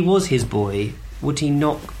if he was his boy, would he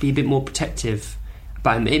not be a bit more protective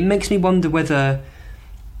about him? It makes me wonder whether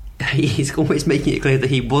he's always making it clear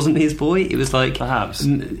that he wasn't his boy. It was like, perhaps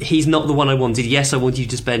he's not the one I wanted. Yes, I wanted you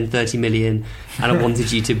to spend 30 million, and I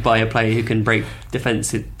wanted you to buy a player who can break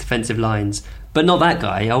defensive lines, but not that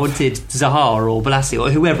guy. I wanted Zaha or Balassi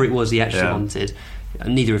or whoever it was he actually wanted.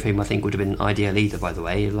 Neither of whom I think would have been ideal either, by the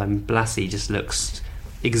way. Balassi just looks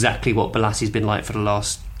exactly what Balassi's been like for the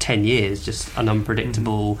last 10 years, just an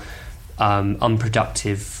unpredictable,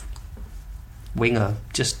 unproductive winger,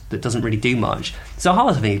 just that doesn't really do much.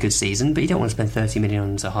 Zaha's having a good season, but you don't want to spend 30 million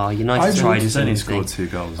on Zaha. United tried and only scored 2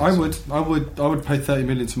 goals. I would pay 30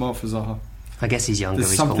 million tomorrow for Zaha. I guess he's younger.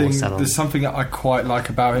 There's something that I quite like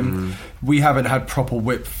about him. We haven't had proper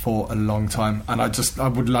whip for a long time, and I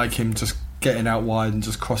would like him just getting out wide and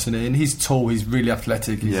just crossing it in. He's tall, he's really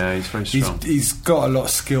athletic. He's very strong. He's got a lot of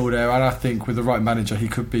skill there, and I think with the right manager he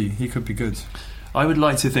could be good. I would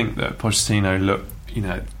like to think that Pochettino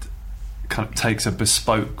kind of takes a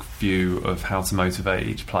bespoke view of how to motivate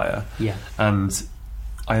each player. Yeah. And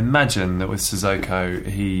I imagine that with Sissoko,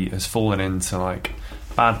 he has fallen into like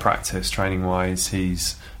bad practice training wise.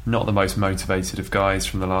 He's not the most motivated of guys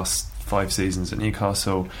from the last 5 seasons at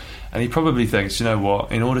Newcastle, and he probably thinks, you know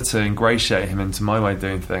what, in order to ingratiate him into my way of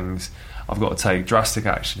doing things, I've got to take drastic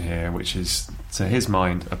action here, which is, to his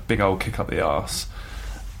mind, a big old kick up the arse,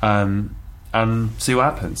 and see what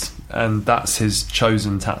happens. And that's his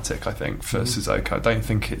chosen tactic, I think, for Sissoko. I don't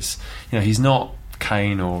think it's, he's not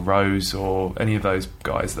Kane or Rose or any of those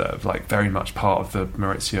guys that are like very much part of the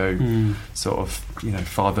Maurizio sort of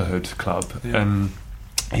fatherhood club. And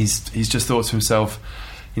he's just thought to himself,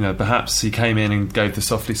 perhaps he came in and gave the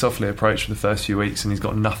softly approach for the first few weeks and he's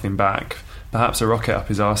got nothing back. Perhaps a rocket up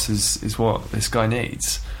his arse is what this guy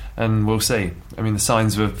needs, and we'll see. I mean, the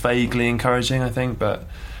signs were vaguely encouraging, I think, but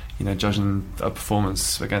judging a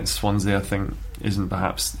performance against Swansea, I think isn't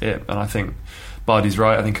perhaps it. And I think Bardi's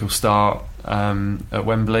right. I think he'll start at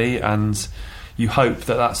Wembley, and you hope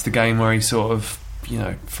that that's the game where he sort of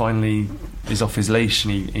finally is off his leash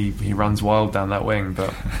and he runs wild down that wing.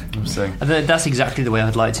 But we'll see. That's exactly the way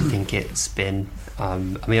I'd like to think it's been.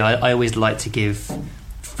 I always like to give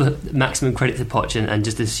maximum credit to Poch and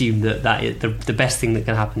just assume that the best thing that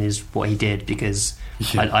can happen is what he did, because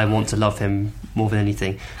I want to love him more than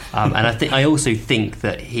anything. And I also think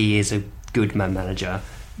that he is a good man manager,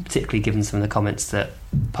 particularly given some of the comments that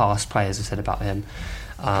past players have said about him.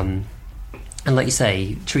 And like you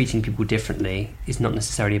say, treating people differently is not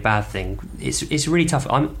necessarily a bad thing. It's really tough.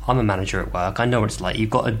 I'm a manager at work. I know what it's like. You've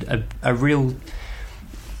got a real...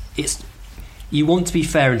 You want to be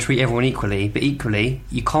fair and treat everyone equally, but equally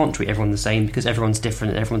you can't treat everyone the same because everyone's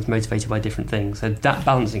different and everyone's motivated by different things. So that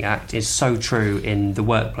balancing act is so true in the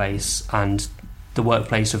workplace, and the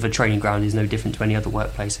workplace of a training ground is no different to any other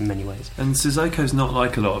workplace in many ways. And Sissoko's not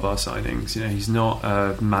like a lot of our signings. He's not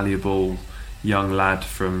a malleable young lad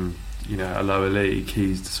from a lower league.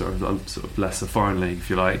 He's sort of less a foreign league, if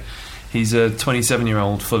you like. He's a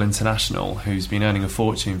 27-year-old full international who's been earning a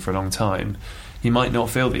fortune for a long time. He might not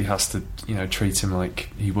feel that he has to, treat him like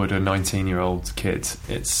he would a 19-year-old kid.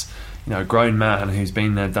 It's, a grown man who's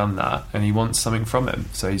been there, done that, and he wants something from him.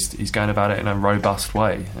 So he's going about it in a robust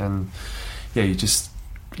way. And yeah,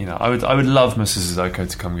 I would love Mr. Sissoko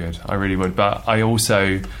to come good. I really would. But I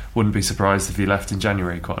also wouldn't be surprised if he left in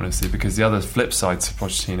January, quite honestly, because the other flip side to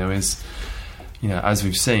Pochettino is, as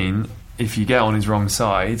we've seen, if you get on his wrong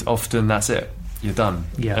side, often that's it. You're done.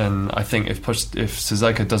 Yeah. And I think if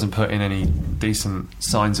Sissoko doesn't put in any decent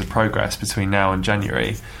signs of progress between now and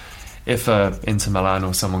January, if Inter Milan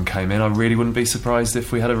or someone came in, I really wouldn't be surprised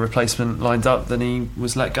if we had a replacement lined up, then he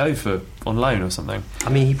was let go on loan or something. I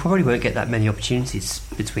mean, he probably won't get that many opportunities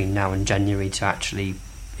between now and January to actually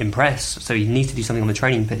impress, so he needs to do something on the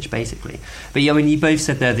training pitch, basically. But yeah, I mean, you both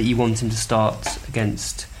said there that you want him to start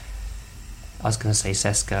against, I was going to say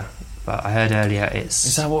Cesca, but I heard earlier it's...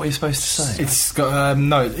 Is that what you're supposed to say? It's got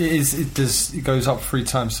no. It is. It does. It goes up 3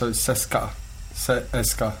 times, so it's Cesca.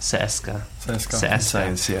 Sasha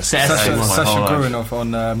Gurinov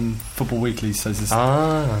on Football Weekly says this.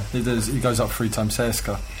 It goes up 3 times.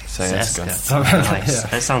 Cesca. Nice.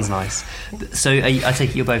 That sounds nice. So I take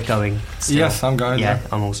it you're both going still? Yes, I'm going. Yeah,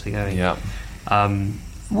 I'm also going. Yeah.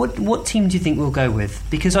 What team do you think we'll go with?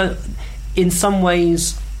 Because in some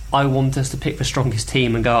ways I want us to pick the strongest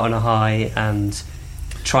team and go out on a high and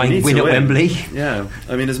try and win at Wembley. Yeah,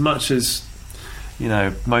 I mean, as much as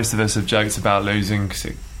most of us have joked about losing because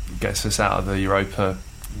it gets us out of the Europa,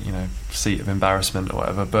 seat of embarrassment or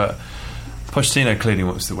whatever, but Pochettino clearly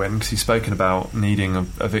wants to win because he's spoken about needing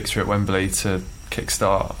a victory at Wembley to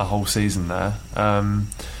kickstart a whole season there. And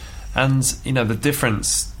the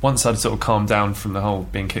difference, once I'd sort of calmed down from the whole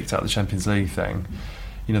being kicked out of the Champions League thing,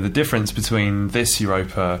 the difference between this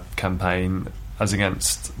Europa campaign as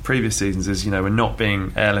against previous seasons is, we're not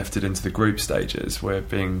being airlifted into the group stages, we're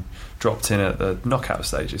being dropped in at the knockout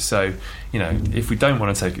stages. So, if we don't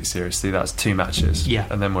want to take it seriously, that's 2 matches,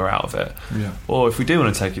 and then we're out of it. Yeah. Or if we do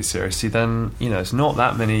want to take it seriously, then, it's not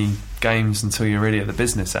that many games until you're really at the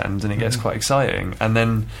business end, and it gets quite exciting. And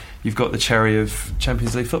then you've got the cherry of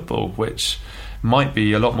Champions League football, which might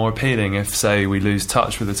be a lot more appealing if, say, we lose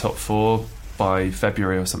touch with the top 4 by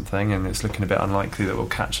February or something, and it's looking a bit unlikely that we'll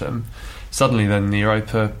catch them. Suddenly then the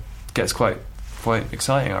Europa gets quite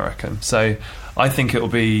exciting, I reckon. So I think it'll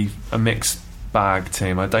be a mixed bag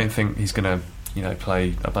team. I don't think he's going to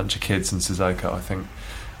play a bunch of kids in Sissoko. I think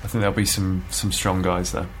there'll be some strong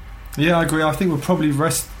guys there. Yeah, I agree. I think we'll probably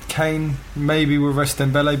rest Kane, maybe we'll rest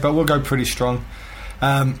Dembele, but we'll go pretty strong.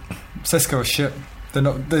 Cesca is shit. They're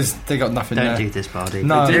not. They got nothing there. Don't do this, Bardi.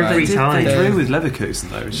 No, they no, They drew with Leverkusen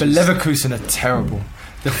though. But Leverkusen are terrible.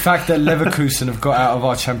 The fact that Leverkusen have got out of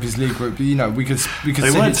our Champions League group, we could.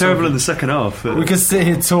 They weren't terrible in the second half. We could sit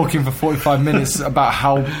here talking for 45 minutes about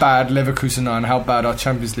how bad Leverkusen are and how bad our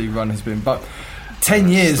Champions League run has been. But 10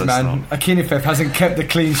 years, man. Akinfeev hasn't kept a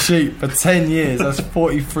clean sheet for 10 years. That's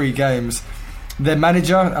 43 games. Their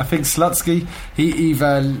manager, I think Slutsky, he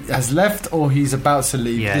either has left or he's about to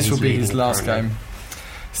leave. Yeah, this will be his last currently. game.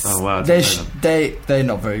 Oh wow! They're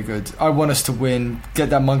not very good. I want us to win,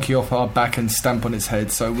 get that monkey off our back and stamp on its head,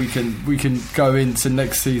 so we can go into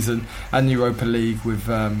next season and Europa League with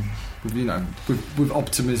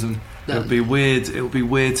optimism. It'll be weird. It'll be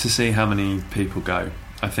weird to see how many people go.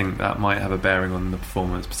 I think that might have a bearing on the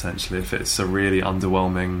performance potentially if it's a really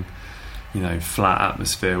underwhelming, flat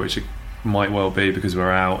atmosphere, which it might well be because we're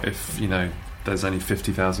out. If there's only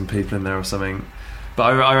 50,000 people in there or something. But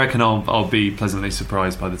I reckon I'll be pleasantly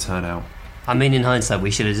surprised by the turnout. I mean, in hindsight, we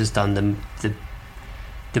should have just done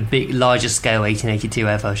the big, largest scale 1882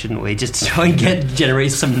 ever, shouldn't we? Just to try and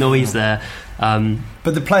generate some noise there.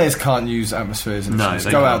 But the players can't use atmospheres. No, just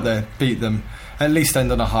go out there, beat them, at least end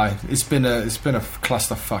on a high. It's been a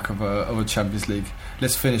clusterfuck of a Champions League.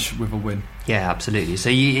 Let's finish with a win. Yeah, absolutely. So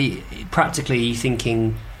you practically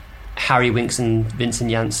thinking Harry Winks and Vincent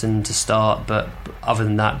Janssen to start, but other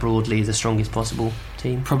than that, broadly the strongest possible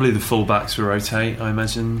team. Probably the full-backs will rotate, I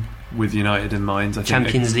imagine, with United in mind. I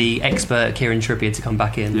Champions League expert Kieran Trippier to come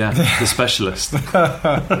back in. Yeah, the specialist.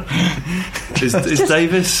 Is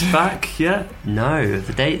Davis back yet? No,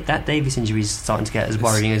 that Davis injury is starting to get as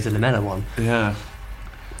worrying as the Lamela one. Yeah.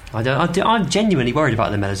 I'm genuinely worried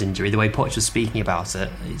about Lamela's injury, the way Poch was speaking about it.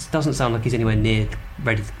 It doesn't sound like he's anywhere near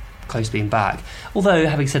ready, close to being back. Although,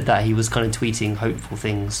 having said that, he was kind of tweeting hopeful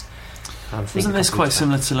things. Wasn't this quite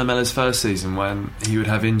similar to Lamela's first season when he would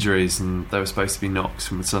have injuries and they were supposed to be knocks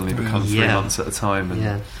and would suddenly become 3 months at a time?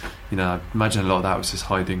 And I imagine a lot of that was just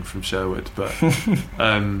hiding from Sherwood. But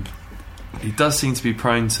he does seem to be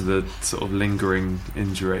prone to the sort of lingering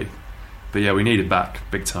injury. But yeah, we need it back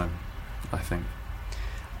big time, I think.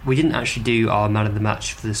 We didn't actually do our man of the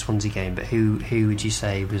match for the Swansea game, but who would you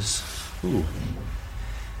say was? Ooh.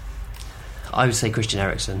 I would say Christian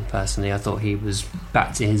Eriksen, personally. I thought he was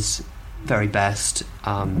back to his very best,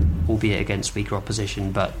 albeit against weaker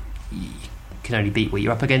opposition, but you can only beat what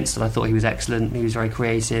you're up against, and I thought he was excellent. He was very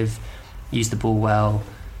creative, used the ball well,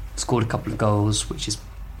 scored a couple of goals, which is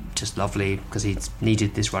just lovely because he's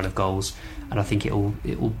needed this run of goals, and I think it will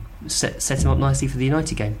set him up nicely for the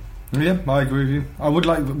United game. Yeah, I agree with you.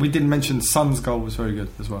 We didn't mention Son's goal was very good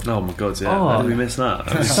as well. Oh my god, yeah. How did we miss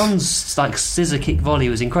that? Son's scissor kick volley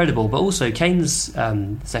was incredible, but also Kane's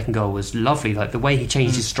second goal was lovely. Like the way he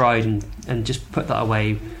changed his stride and just put that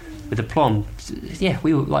away with aplomb. Yeah,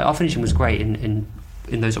 our finishing was great in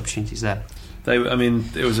those opportunities there.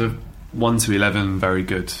 It was a 1 to 11 very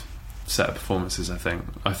good set of performances. I think.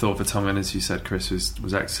 I thought Vertonghen, as you said, Chris,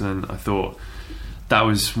 was excellent. I thought that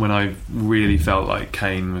was when I really felt like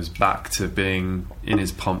Kane was back to being in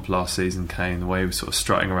his pomp last season. Kane, the way he was sort of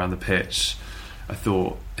strutting around the pitch, I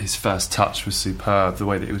thought his first touch was superb. The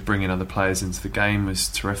way that he was bringing other players into the game was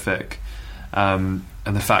terrific, and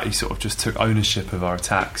the fact he sort of just took ownership of our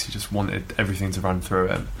attacks. He just wanted everything to run through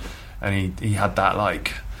him, and he had that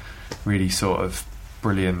like really sort of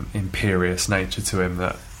brilliant, imperious nature to him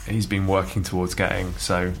that he's been working towards getting.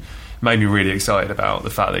 So it made me really excited about the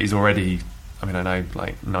fact that he's already, I know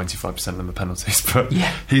like 95% of them are penalties, but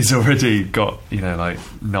he's already got like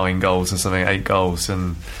 9 goals or something, 8 goals,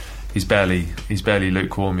 and he's barely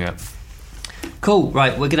lukewarm yet. Cool,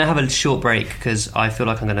 right, we're going to have a short break because I feel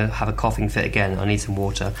like I'm going to have a coughing fit again. I need some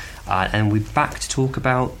water, and we're back to talk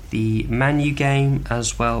about the Man U game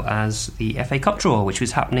as well as the FA Cup draw, which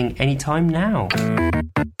is happening anytime now.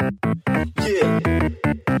 Yeah,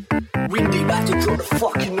 Windy back to drop the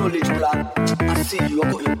fucking knowledge, blood. I see you,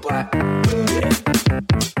 I got your back.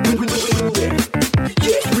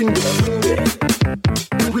 Yes,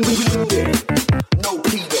 no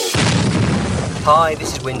pedo. Hi,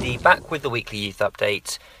 this is Windy, back with the weekly youth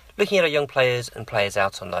update, looking at our young players and players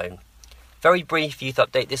out on loan. Very brief youth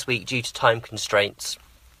update this week due to time constraints.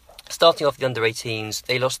 Starting off the under-18s,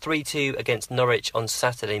 they lost 3-2 against Norwich on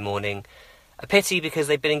Saturday morning. A pity because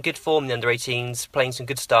they've been in good form in the under-18s, playing some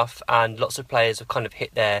good stuff, and lots of players have kind of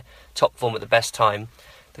hit their top form at the best time.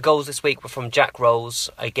 The goals this week were from Jack Rolls,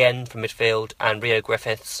 again from midfield, and Rio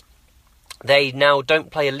Griffiths. They now don't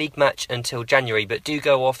play a league match until January, but do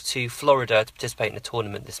go off to Florida to participate in a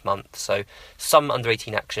tournament this month, so some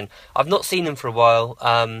under-18 action. I've not seen them for a while.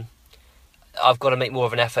 I've got to make more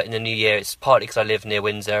of an effort in the new year. It's partly because I live near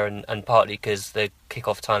Windsor and partly because the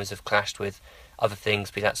kick-off times have clashed with other things,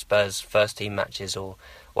 be that Spurs first team matches or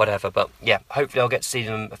whatever. But yeah, hopefully I'll get to see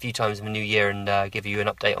them a few times in the new year and give you an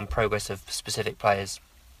update on progress of specific players.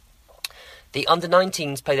 The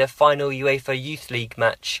under-19s play their final UEFA Youth League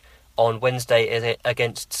match on Wednesday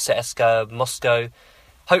against CSKA Moscow.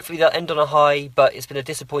 Hopefully they'll end on a high, but it's been a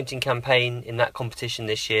disappointing campaign in that competition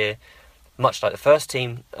this year, much like the first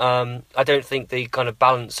team. I don't think the kind of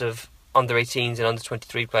balance of under-18s and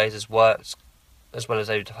under-23 players has worked as well as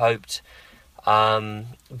they would have hoped.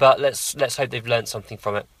 But let's hope they've learnt something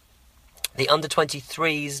from it. The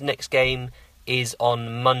under-23s next game is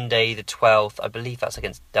on Monday the 12th. I believe that's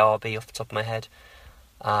against Derby off the top of my head.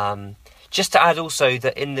 Just to add also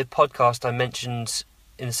that in the podcast I mentioned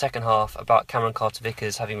in the second half about Cameron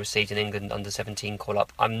Carter-Vickers having received an England under-17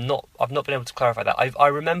 call-up. I've not been able to clarify that. I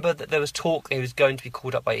remember that there was talk that he was going to be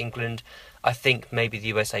called up by England. I think maybe the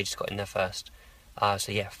USA just got in there first.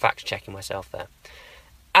 So yeah, fact-checking myself there.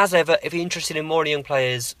 As ever, if you're interested in more young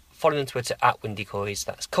players, follow me on Twitter at WindyCoys.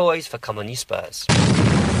 That's Coys for Come On You Spurs.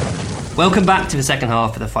 Welcome back to the second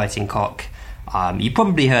half of the Fighting Cock. You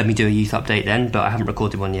probably heard me do a youth update then, but I haven't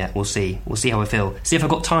recorded one yet. We'll see how I feel. See if I've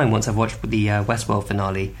got time once I've watched the Westworld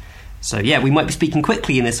finale. So yeah, we might be speaking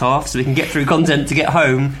quickly in this half so we can get through content to get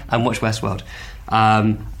home and watch Westworld.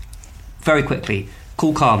 Very quickly,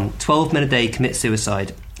 Cool Calm, 12 men a day commit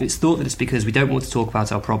suicide. It's thought that it's because we don't want to talk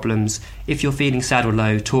about our problems. If you're feeling sad or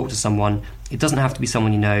low, talk to someone. It doesn't have to be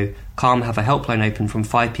someone you know. Calm have a helpline open from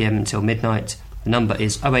 5pm until midnight. The number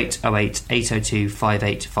is 0808 802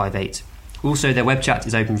 5858. Also, their web chat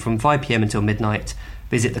is open from 5pm until midnight.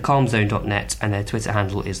 Visit thecalmzone.net and their Twitter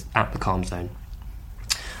handle is @thecalmzone.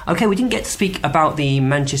 Okay, we didn't get to speak about the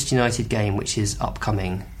Manchester United game, which is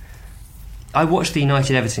upcoming. I watched the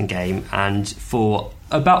United-Everton game, and for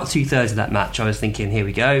about 2/3 of that match I was thinking, here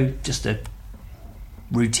we go, just a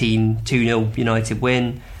routine 2-0 United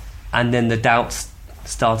win. And then the doubts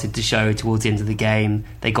started to show towards the end of the game.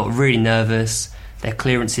 They got really nervous. Their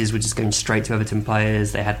clearances were just going straight to Everton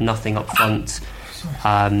players. They had nothing up front.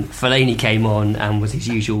 Fellaini came on and was his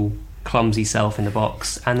usual clumsy self in the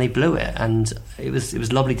box, and they blew it. And it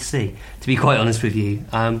was lovely to see, to be quite honest with you.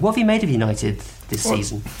 What have you made of United this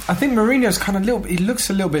season? I think Mourinho's he looks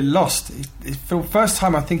a little bit lost. For the first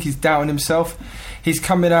time, I think he's doubting himself. He's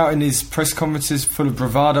coming out in his press conferences full of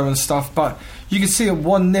bravado and stuff, but you can see at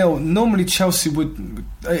 1-0, normally Chelsea would,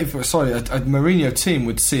 a Mourinho team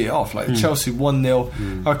would see it off. Like Chelsea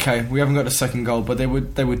 1-0, okay, we haven't got the second goal, but they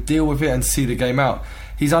would deal with it and see the game out.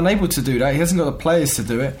 He's unable to do that. He hasn't got the players to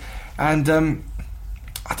do it, and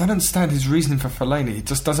I don't understand his reasoning for Fellaini. It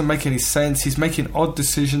just doesn't make any sense. He's making odd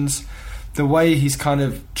decisions. The way he's kind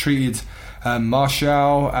of treated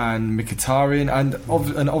Martial and Mkhitaryan and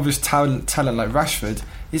an obvious talent like Rashford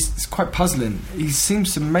is quite puzzling. He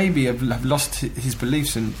seems to maybe have lost his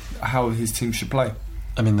beliefs in how his team should play.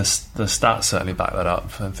 I mean, the stats certainly back that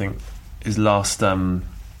up. I think his last so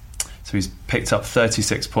he's picked up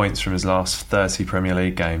 36 points from his last 30 Premier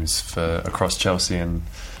League games across Chelsea and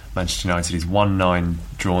Manchester United. He's won 9,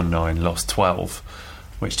 drawn 9, lost 12,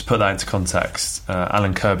 which, to put that into context,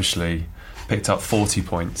 Alan Kirbishley picked up 40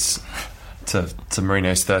 points to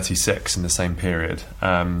Mourinho's 36 in the same period,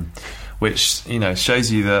 which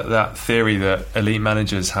shows you that theory that elite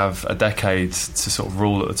managers have a decade to sort of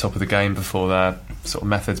rule at the top of the game before their sort of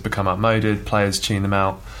methods become outmoded, players tune them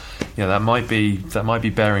out. That might be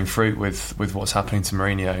bearing fruit with what's happening to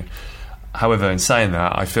Mourinho. However, in saying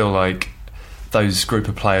that, I feel like those group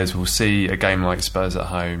of players will see a game like Spurs at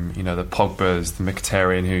home, the Pogbas, the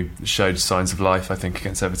Mkhitaryan, who showed signs of life, I think,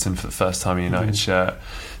 against Everton for the first time in United shirt,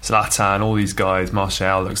 Zlatan, all these guys,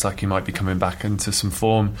 Martial looks like he might be coming back into some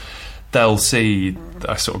form. They'll see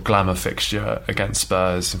a sort of glamour fixture against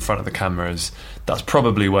Spurs in front of the cameras. That's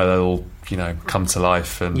probably where they'll come to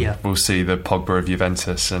life, and we'll see the Pogba of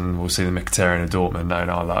Juventus and we'll see the Mkhitaryan of Dortmund, knowing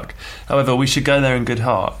our luck. However, we should go there in good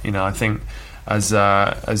heart. I think as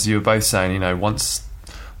you were both saying,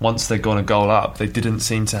 once they'd gone a goal up, they didn't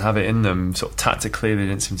seem to have it in them sort of tactically, they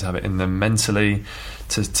didn't seem to have it in them mentally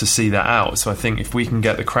to see that out. So I think if we can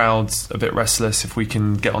get the crowds a bit restless, if we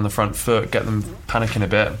can get on the front foot, get them panicking a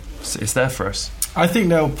bit, it's there for us. I think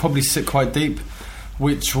they'll probably sit quite deep,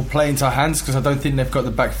 which will play into our hands, because I don't think they've got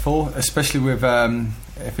the back four, especially with I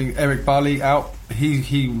think Eric Bailly out.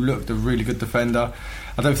 He looked a really good defender.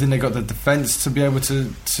 I don't think they've got the defence to be able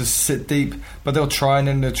to sit deep, but they'll try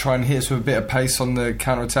and hit us with a bit of pace on the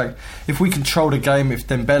counter-attack. If we control the game, if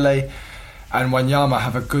Dembele and Wanyama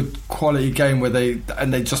have a good quality game where they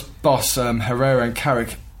just boss Herrera and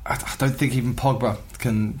Carrick, I don't think even Pogba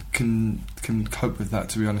can cope with that,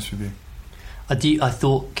 to be honest with you. I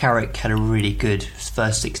thought Carrick had a really good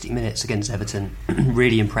first 60 minutes against Everton.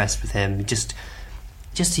 Really impressed with him. Just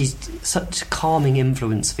he's such a calming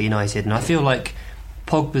influence for United, and I feel like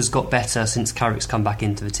Pogba's got better since Carrick's come back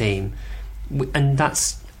into the team, and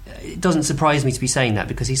it doesn't surprise me to be saying that,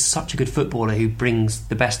 because he's such a good footballer who brings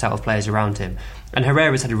the best out of players around him. And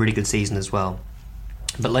Herrera's had a really good season as well.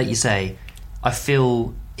 But like you say, I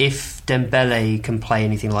feel if Dembele can play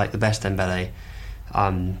anything like the best Dembele,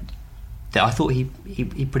 that I thought he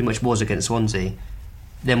pretty much was against Swansea,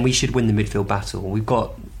 then we should win the midfield battle. We've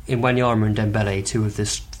got in Wanyama and Dembele two of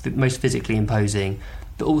the most physically imposing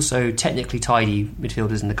but also technically tidy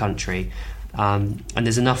midfielders in the country, and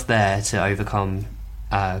there's enough there to overcome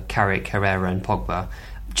Carrick, Herrera and Pogba.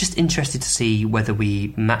 Just interested to see whether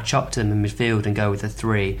we match up to them in midfield and go with a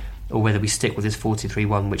 3, or whether we stick with this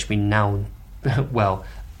 4-2-3-1, which we now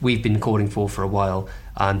we've been calling for a while,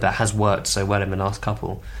 but has worked so well in the last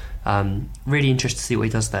couple. Really interested to see what he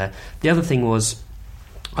does there. The other thing was,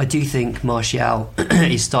 I do think Martial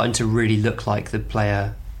is starting to really look like the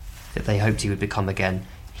player that they hoped he would become again.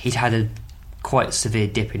 He'd had a quite severe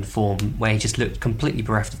dip in form where he just looked completely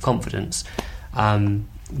bereft of confidence,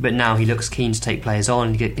 but now he looks keen to take players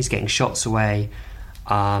on. He's getting shots away,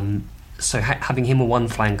 so having him on one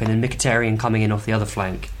flank and then Mkhitaryan coming in off the other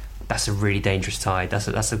flank, that's a really dangerous side.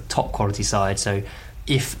 That's a top quality side. So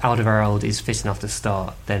if Alderweireld is fit enough to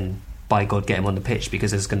start, then by God, get him on the pitch,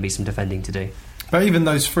 because there's going to be some defending to do. But even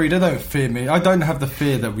those 3, they don't fear me. I don't have the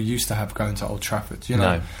fear that we used to have going to Old Trafford. You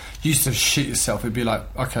know, you used to shit yourself. It'd be like,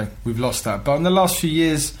 okay, we've lost that. But in the last few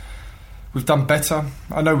years, we've done better.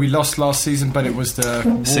 I know we lost last season, but it was the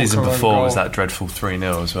season before was that dreadful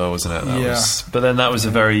 3-0 as well, wasn't it? But then that was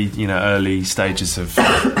a very early stages of sort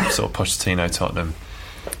of Pochettino Tottenham.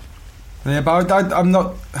 Yeah, but I'm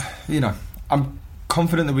not. I'm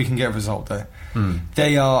confident that we can get a result there.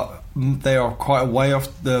 They are quite a way off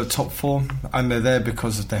the top 4, and they're there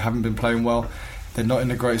because they haven't been playing well. They're not in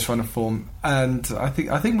the greatest run of form, and I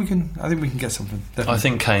think we can get something. Definitely. I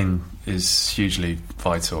think Kane is hugely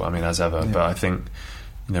vital. I mean, as ever, but I think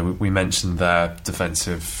we mentioned their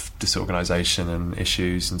defensive disorganisation and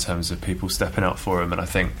issues in terms of people stepping up for him, and I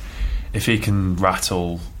think if he can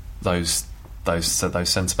rattle those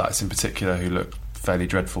centre backs in particular who look fairly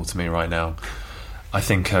dreadful to me right now, I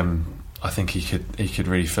think he could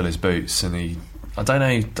really fill his boots, and I don't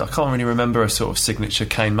know, I can't really remember a sort of signature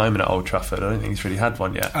Kane moment at Old Trafford. I don't think he's really had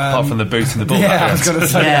one yet, apart from the boot and the ball. Yeah, I was going to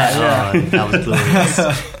say that. Oh, that was glorious.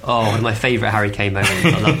 One of my favourite Harry Kane moments.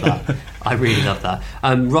 I love that. I really love that.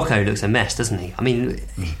 Rocco looks a mess, doesn't he? I mean,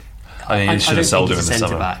 I should have sold him in the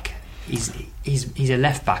summer. Back. He's a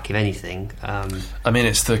left back, if anything. I mean,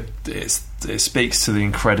 it speaks to the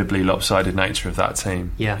incredibly lopsided nature of that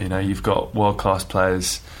team. Yeah, you've got world class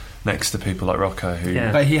players next to people like Rocco, who.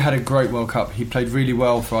 Yeah. But he had a great World Cup. He played really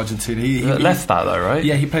well for Argentina. He left back though, right?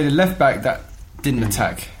 Yeah, he played a left back that didn't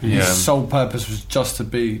attack. Yeah. His sole purpose was just to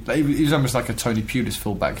be. He was almost like a Tony Pulis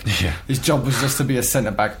fullback. Yeah. His job was just to be a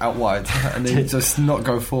centre back out wide and then just not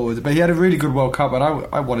go forward. But he had a really good World Cup, and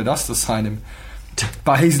I wanted us to sign him.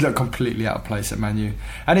 But he's looked completely out of place at Man U,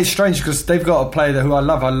 and it's strange because they've got a player there who I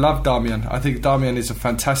love. I love Darmian. I think Darmian is a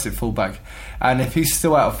fantastic fullback, and if he's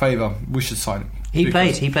still out of favour, we should sign him. He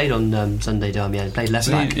played on Sunday. Darmian he played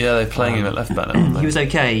left back. Yeah, they're playing him at left back now. He was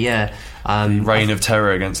okay. Yeah. The reign of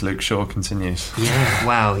terror against Luke Shaw continues. Yeah.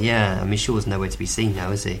 Wow. Yeah. I mean, Shaw's nowhere to be seen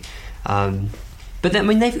now, is he? But then,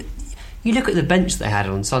 I mean, you look at the bench they had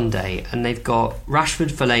on Sunday, and they've got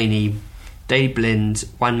Rashford, Fellaini, Dave Blind,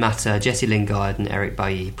 Juan Mata, Jesse Lingard and Eric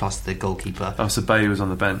Bailly, plus the goalkeeper. Oh, so Bailly was on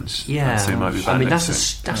the bench. Yeah, so he might be back. I mean, that's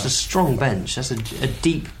a strong bench. That's a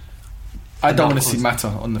deep. I don't want to see Mata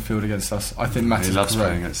on the field against us. I think Mata's he loves great.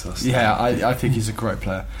 playing against us. Yeah, I think he's a great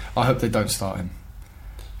player. I hope they don't start him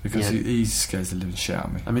because he scares the living shit out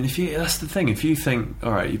of me. I mean, that's the thing. If you think,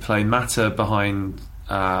 all right, you play Mata behind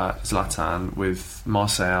Zlatan with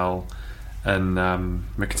Marseille and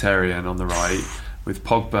Mkhitaryan on the right. With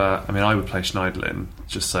Pogba, I mean, I would play Schneiderlin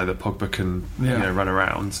just so that Pogba can run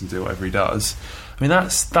around and do whatever he does. I mean,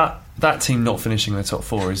 that team not finishing in the top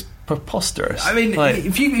 4 is preposterous. I mean,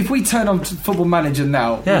 if we turn on to Football Manager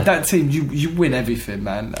now, with that team, you win everything,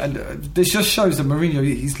 man. And this just shows that Mourinho,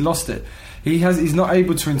 he's lost it. He's not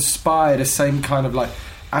able to inspire the same kind of like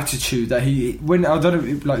attitude that I don't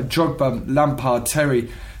know, like Drogba, Lampard,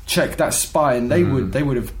 Terry, check that spine. They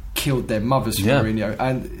would have killed their mothers for Mourinho,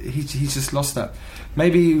 and he's just lost that.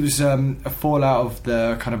 Maybe it was a fallout of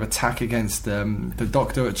the kind of attack against the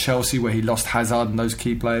Doctor at Chelsea where he lost Hazard and those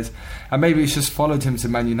key players, and maybe it's just followed him to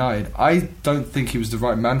Man United. I don't think he was the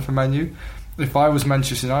right man for Man U. If I was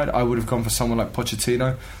Manchester United, I would have gone for someone like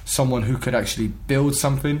Pochettino, someone who could actually build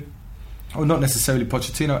something. or not necessarily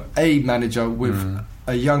Pochettino, a manager with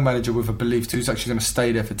a young manager with a belief who's actually going to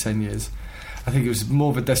stay there for 10 years. I think it was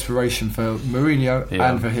more of a desperation for Mourinho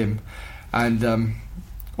and for him. And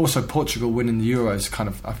also Portugal winning the Euros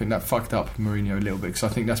I think that fucked up Mourinho a little bit, because I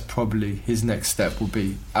think that's probably his next step will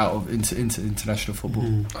be out of into international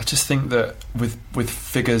football. I just think that with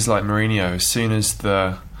figures like Mourinho, as soon as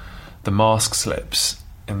the mask slips,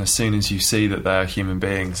 and as soon as you see that they're human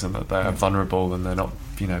beings and that they're vulnerable and they're not,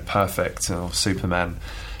 perfect or Superman,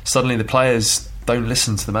 suddenly the players don't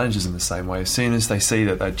listen to the managers in the same way. As soon as they see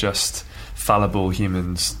that they're just fallible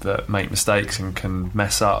humans that make mistakes and can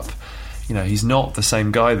mess up, he's not the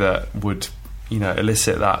same guy that would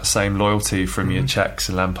elicit that same loyalty from your Czechs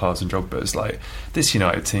and Lampards and Drogbas. Like this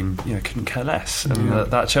United team couldn't care less, and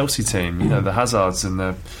that Chelsea team, the Hazards and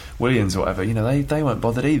the Williams or whatever, they weren't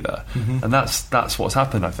bothered either. And that's what's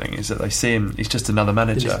happened, I think, is that they see him, he's just another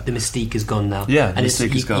manager. The mystique is gone now. Yeah, the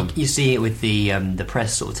mystique is gone. You see it with the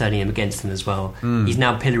press sort of turning him against him as well. He's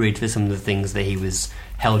now pilloried for some of the things that he was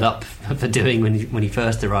held up for doing when he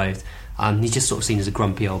first arrived. He's just sort of seen as a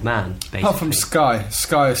grumpy old man, basically. Apart from Sky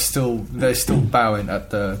is they're still bowing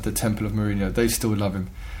at the temple of Mourinho. They still love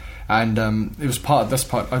him, and it was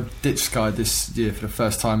I ditched Sky this year for the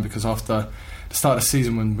first time, because after the start of the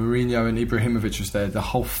season when Mourinho and Ibrahimovic was there, the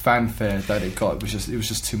whole fanfare that it got was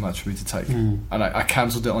just too much for me to take, and I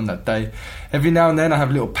cancelled it on that day. Every now and then I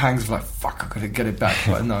have little pangs of like, fuck, I gotta get it back,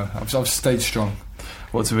 but no, I've stayed strong.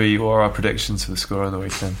 What are our predictions for the score on the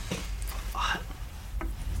weekend?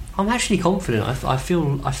 I'm actually confident. I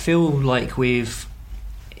feel like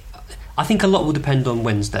I think a lot will depend on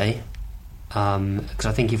Wednesday, because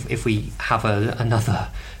I think if we have another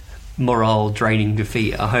morale draining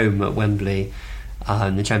defeat at home at Wembley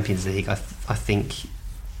in the Champions League, I think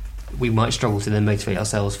we might struggle to then motivate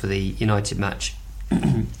ourselves for the United match.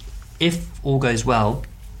 If all goes well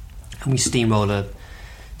and we steamroller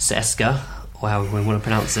CSKA, or however we want to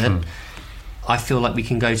pronounce it, I feel like we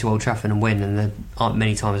can go to Old Trafford and win, and there aren't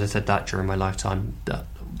many times I've said that during my lifetime, but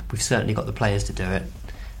we've certainly got the players to do it.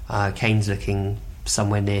 Kane's looking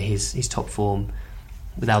somewhere near his top form.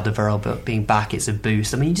 With Alderweireld being back, it's a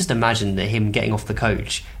boost. I mean, you just imagine that him getting off the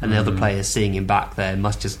coach and the other players seeing him back there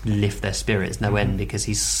must just lift their spirits no end, because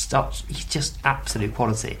he's just absolute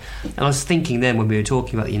quality. And I was thinking then, when we were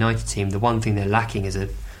talking about the United team, the one thing they're lacking is a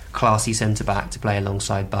classy centre-back to play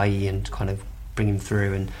alongside Bailly and kind of bring him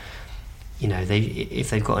through. And if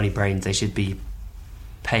they've got any brains, they should be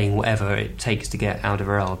paying whatever it takes to get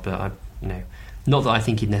Alderweireld. But not that I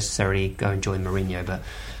think he'd necessarily go and join Mourinho, but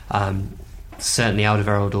certainly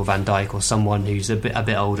Alderweireld or Van Dijk or someone who's a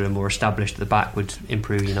bit older and more established at the back would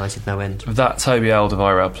improve United no end. That Toby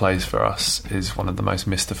Alderweireld plays for us is one of the most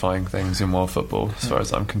mystifying things in world football, as far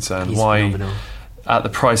as I'm concerned. He's Why, phenomenal. at the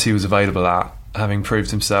price he was available at, having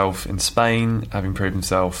proved himself in Spain, having proved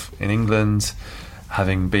himself in England,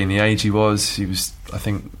 having been the age he was, I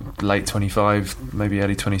think late 25, maybe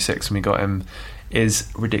early 26 when we got him, is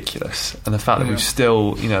ridiculous. And the fact that we've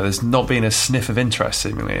still, there's not been a sniff of interest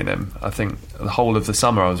seemingly in him. I think the whole of the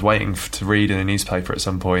summer I was waiting to read in a newspaper at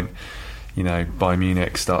some point, Bayern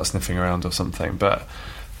Munich start sniffing around or something. But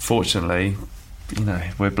fortunately,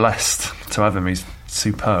 we're blessed to have him. He's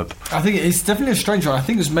superb. I think it's definitely a strange one. I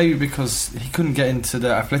think it was maybe because he couldn't get into the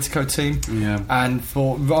Atletico team, and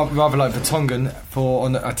for rather like Vertonghen,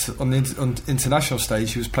 on international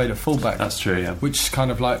stage he was played at fullback. That's true, yeah. Which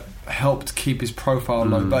kind of like helped keep his profile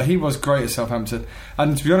low. But he was great at Southampton.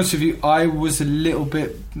 And to be honest with you, I was a little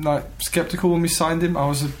bit like sceptical when we signed him.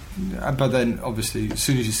 But then obviously as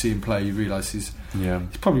soon as you see him play, you realise he's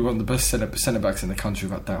probably one of the best centre backs in the country,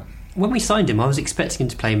 without doubt. When we signed him, I was expecting him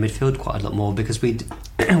to play in midfield quite a lot more, because we'd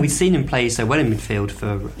seen him play so well in midfield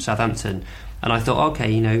for Southampton, and I thought, okay,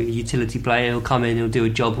 utility player, he'll come in, he'll do a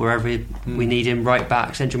job wherever we need him, right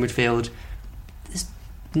back, central midfield. There's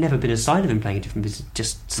never been a sign of him playing a different position,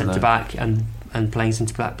 just centre back and playing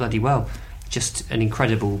centre back bloody well. Just an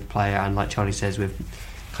incredible player, and like Charlie says, we're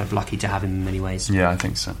kind of lucky to have him in many ways. Yeah, I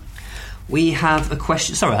think so. We have a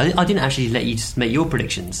question. Sorry, I didn't actually let you just make your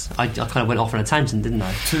predictions. I kind of went off on a tangent, didn't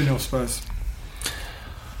I? 2-0 Spurs.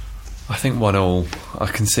 I think 1-1. I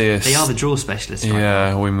can see us. They are the draw specialists, right?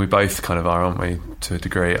 Yeah, we both kind of are, aren't we, to a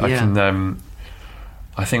degree? Yeah.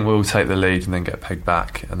 I think we'll take the lead and then get pegged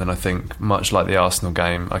back. And then I think, much like the Arsenal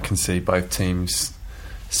game, I can see both teams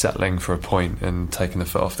settling for a point and taking the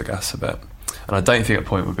foot off the gas a bit. And I don't think a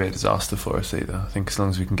point would be a disaster for us either. I think as long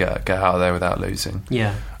as we can get out of there without losing.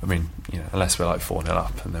 Yeah. I mean, unless we're like 4-0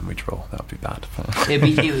 up and then we draw, that would be bad.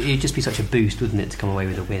 It'd just be such a boost, wouldn't it, to come away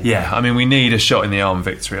with a win? Yeah, I mean, we need a shot in the arm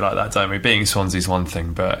victory like that, don't we? Beating Swansea's one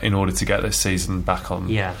thing, but in order to get this season back on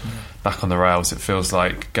the rails, it feels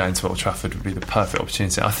like going to Old Trafford would be the perfect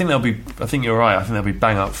opportunity. I think you're right. I think they'll be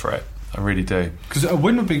bang up for it. I really do. Because a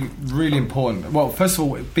win would be really important. Well, first of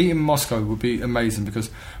all, beating Moscow would be amazing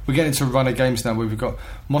because we're getting into a run of games now where we've got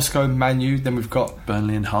Moscow, Man U, then we've got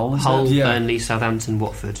Burnley and Hull. Burnley, Southampton,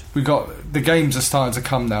 Watford. We've got the games are starting to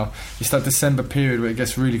come now. It's that December period where it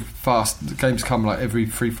gets really fast. The games come like every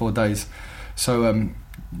 3-4 days. So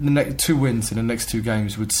the next 2 wins in the next 2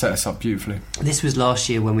 games would set us up beautifully. This was last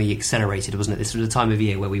year when we accelerated, wasn't it? This was the time of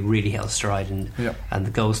year where we really hit our stride and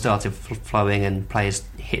the goals started flowing and players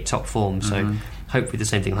hit top form. So hopefully the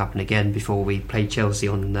same thing will happen again before we play Chelsea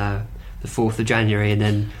on the 4th of January and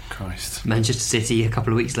then Manchester City a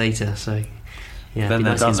couple of weeks later. So yeah, then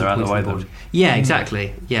they're done. They're out of the way then. Yeah,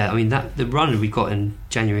 exactly. Yeah, I mean the run we got in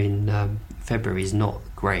January and February is not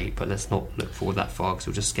great, but let's not look forward that far because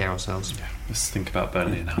we'll just scare ourselves. Yeah, let's think about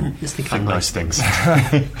Burnley now. Let's think about nice things.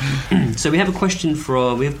 So we have a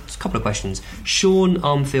couple of questions. Sean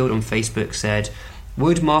Armfield on Facebook said,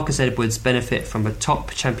 would Marcus Edwards benefit from a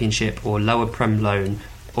top championship or lower Prem loan,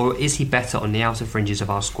 or is he better on the outer fringes of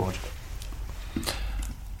our squad?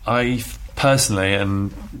 I personally,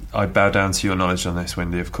 and I bow down to your knowledge on this,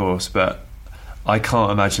 Wendy, of course, but I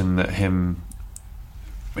can't imagine that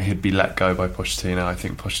he'd be let go by Pochettino. I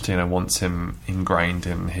think Pochettino wants him ingrained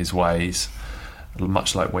in his ways,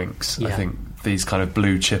 much like Winks. I think these kind of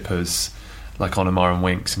blue chippers like Onamar and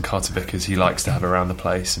Winks and Carter Vickers he likes to have around the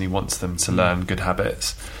place, and he wants them to learn good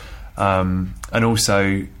habits, and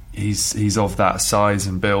also he's of that size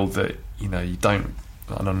and build that you don't,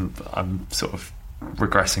 and I'm sort of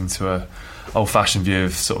regressing to a old-fashioned view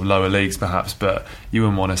of sort of lower leagues perhaps, but you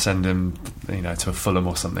wouldn't want to send him to a Fulham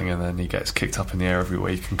or something and then he gets kicked up in the air every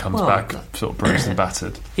week and comes back sort of bruised and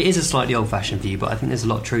battered. It is a slightly old-fashioned view, but I think there's a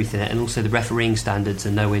lot of truth in it, and also the refereeing standards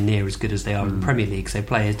are nowhere near as good as they are in the Premier League, so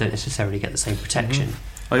players don't necessarily get the same protection.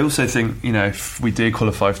 I also think if we do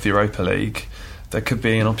qualify for the Europa League, there could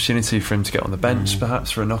be an opportunity for him to get on the bench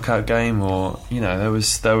perhaps for a knockout game, or there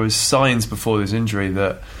was signs before this injury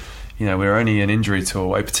that we're only an injury tour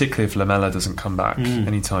away, particularly if Lamela doesn't come back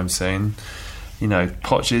anytime soon.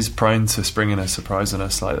 Poch is prone to springing a surprise on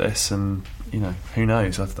us like this, and who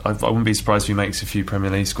knows? I wouldn't be surprised if he makes a few Premier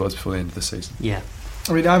League squads before the end of the season. Yeah,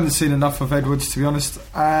 I mean, I haven't seen enough of Edwards, to be honest.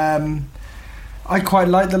 I quite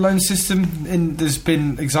like the loan system, and there's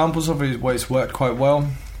been examples of it where it's worked quite well.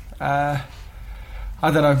 I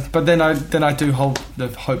don't know, but then I do hold the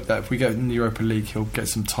hope that if we get in the Europa League, he'll get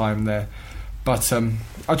some time there. But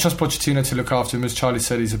I trust Pochettino to look after him. As Charlie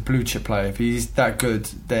said, he's a blue chip player. If he's that good,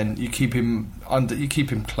 then you keep him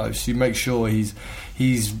close. You make sure he's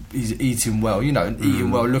eating well.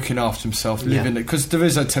 Eating well, looking after himself, living it. Because there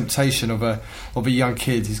is a temptation of a young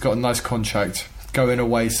kid. He's got a nice contract, going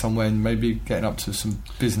away somewhere and maybe getting up to some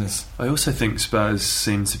business. I also think Spurs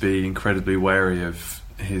seem to be incredibly wary of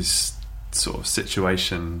his sort of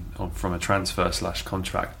situation from a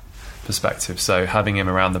transfer/contract perspective, so having him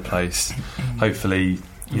around the place, hopefully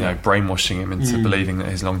brainwashing him into believing that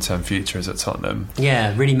his long-term future is at Tottenham,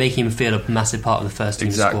 really making him feel a massive part of the first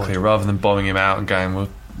team squad, rather than bombing him out and going, well,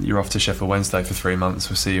 you're off to Sheffield Wednesday for 3 months,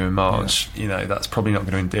 we'll see you in March. That's probably not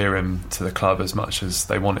going to endear him to the club as much as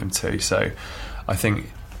they want him to. So I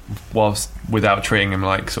think whilst without treating him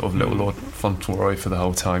like sort of little Lord Fauntleroy for the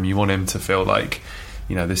whole time, you want him to feel like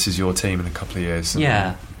this is your team in a couple of years.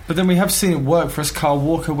 But then we have seen it work for us. Carl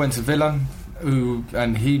Walker went to Villa,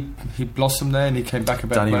 and he blossomed there, and he came back a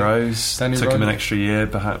bit. Danny Rose took him an extra year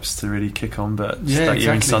perhaps to really kick on, but that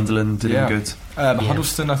year in Sunderland did him good.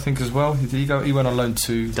 Huddleston, I think, as well. He went on loan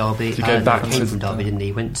to Derby. To go back to from Derby, didn't he?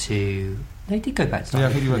 He went to. No, he did go back to Derby. Yeah,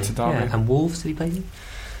 I think he went to Derby. And Wolves, did he play them?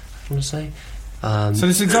 I want to say. So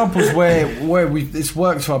there's examples where it's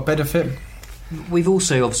worked to our benefit. We've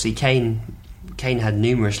also obviously Kane had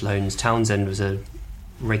numerous loans. Townsend was a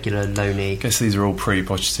regular loanee. I guess these are all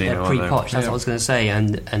pre-Pochettino, pre-Poch, that's what I was going to say.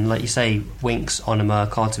 And like you say, Winks,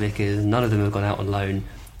 Onamar, Carter Vickers, none of them have gone out on loan.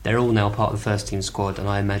 They're all now part of the first team squad, and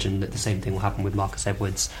I imagine that the same thing will happen with Marcus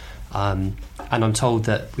Edwards. And I'm told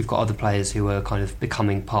that we've got other players who are kind of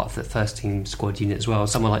becoming part of the first team squad unit as well.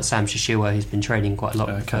 Someone like Sam Shishua, who's been training quite a lot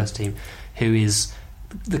with the first team, who is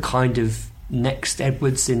the kind of next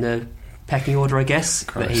Edwards in the pecking order, I guess.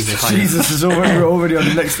 But he's Jesus is already on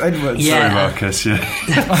the next Edwards. Sorry, Marcus.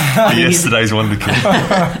 Yesterday's wonder kid.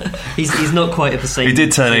 he's not quite at the same. He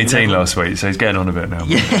did turn 18 last week, so he's getting on a bit now.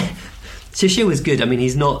 Yeah, Shishir is good. I mean,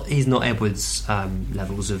 he's not Edwards'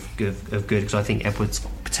 levels of good, because I think Edwards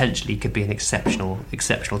potentially could be an exceptional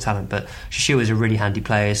talent. But Shishir is a really handy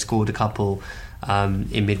player. Scored a couple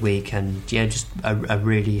in midweek, and just a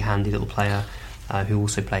really handy little player who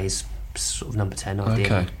also plays sort of number 10. Ideally.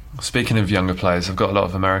 Okay. Speaking of younger players, I've got a lot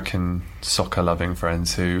of American soccer-loving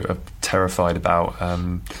friends who are terrified about.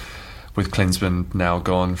 With Klinsmann now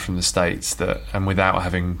gone from the States,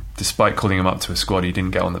 despite calling him up to a squad, he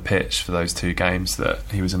didn't get on the pitch for those 2 games that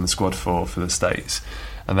he was in the squad for the States,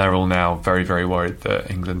 and they're all now very, very worried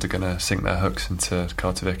that England are going to sink their hooks into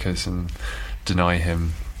Carter Vickers and deny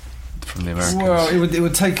him from the Americans. Well, it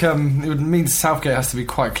would mean Southgate has to be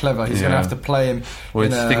quite clever. He's going to have to play him. Well,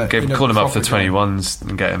 call him up for 21s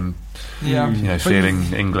and get him,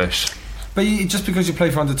 feeling English. But just because you play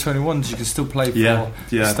for under-21s, you can still play for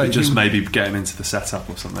but just maybe get him into the setup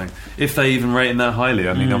or something. If they even rate him that highly,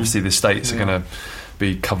 I mean, obviously the States are going to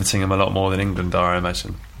be coveting him a lot more than England are, I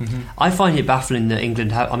imagine. Mm-hmm. I find it baffling that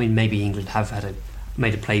England maybe England have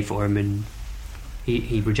made a play for him and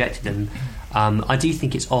he rejected them. I do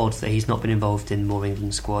think it's odd that he's not been involved in more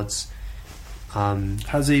England squads.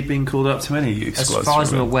 Has he been called up to any youth squads? As far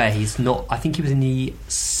as I'm aware, he's not. I think he was in the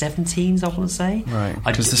 17s, I want to say. Right,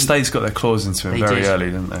 because the States got their claws into him very early,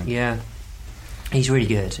 didn't they? Yeah, he's really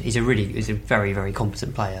good. He's a very, very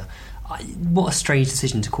competent player. What a strange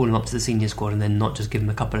decision to call him up to the senior squad and then not just give him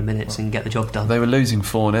a couple of minutes and get the job done. They were losing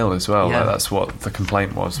 4-0 as well. Yeah. That's what the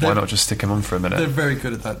complaint was. Why not just stick him on for a minute? They're very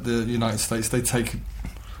good at that. The United States, they take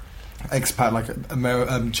expat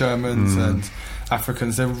like Germans and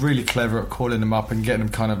Africans. They're really clever at calling them up and getting them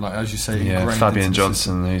kind of like, as you say, Fabian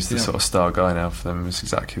Johnson, who's the sort of star guy now for them, is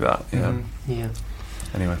exactly that. Yeah.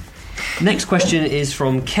 Anyway. Next question is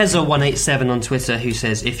from Keza187 on Twitter, who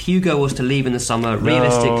says, if Hugo was to leave in the summer,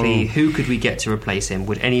 realistically, who could we get to replace him?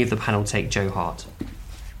 Would any of the panel take Joe Hart?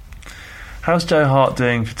 How's Joe Hart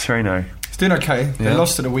doing for Torino? He's doing okay. They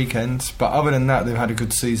lost at the weekend, but other than that, they've had a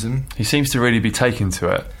good season. He seems to really be taken to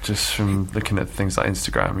it, just from looking at things like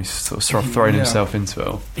Instagram. He's sort of thrown himself into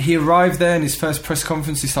it. He arrived there in his first press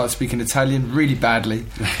conference. He started speaking Italian really badly,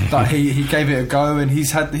 but he gave it a go, and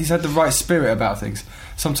he's had the right spirit about things.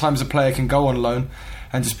 Sometimes a player can go on loan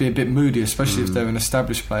and just be a bit moody, especially if they're an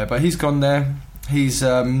established player. But he's gone there. He's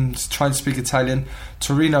trying to speak Italian.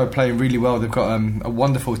 Torino are playing really well. They've got a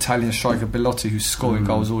wonderful Italian striker, Bellotti, who's scoring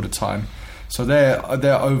goals all the time. So they're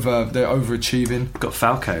overachieving. Got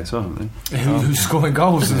Falcao as well, haven't they? Who's scoring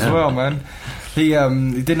goals as well, man. He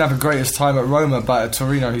didn't have the greatest time at Roma, but at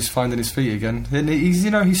Torino he's finding his feet again. And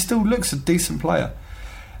he still looks a decent player.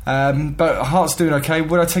 But Hart's doing okay.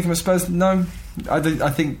 Would I take him at Spurs? No. I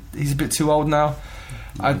think he's a bit too old now.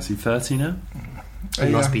 Is he 30 now? He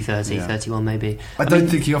must be 30, 31 maybe. I don't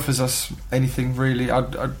think he offers us anything really.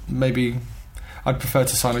 I'd prefer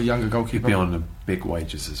to sign a younger goalkeeper. He'd be on the big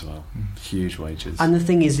wages as well. Huge wages. And the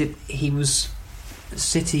thing is,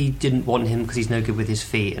 City didn't want him because he's no good with his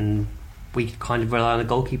feet, and we kind of rely on a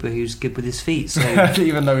goalkeeper who's good with his feet. So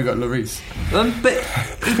even though we got Lloris, but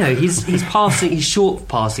his passing, his short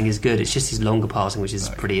passing is good. It's just his longer passing which is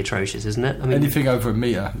pretty atrocious, isn't it? I mean, anything over a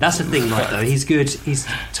metre. That's the thing, right? Though he's good. His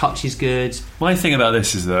touch is good. My thing about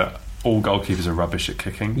this is that all goalkeepers are rubbish at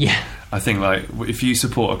kicking. Yeah, I think like if you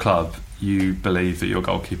support a club, you believe that your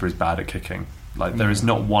goalkeeper is bad at kicking. Like there is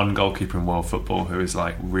not one goalkeeper in world football who is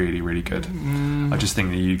like really, really good. I just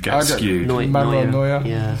think that you get skewed. Neuer.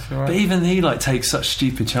 Yeah. Right. But even he like takes such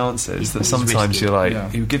stupid chances that sometimes you're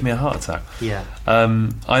like, he would give me a heart attack. Yeah.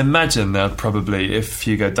 I imagine they'll probably, if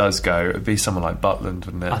Hugo does go, it'd be someone like Butland,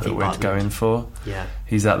 wouldn't it, that we'd go in for. Yeah.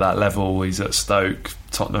 He's at that level. He's at Stoke.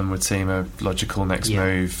 Tottenham would seem a logical next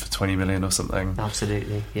move for 20 million or something.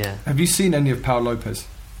 Absolutely. Yeah. Have you seen any of Pau Lopez?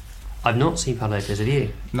 I've not seen Pau Lopez, have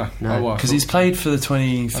you? No. Because he's played for the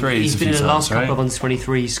 23s. He's been in the last couple of right? under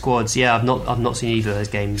 23 squads. Yeah, I've not seen either of those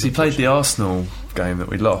games. He played the Arsenal game that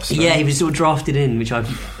we lost. Yeah, he was sort of drafted in, which I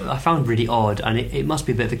found really odd, and it must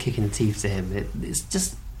be a bit of a kick in the teeth to him. It's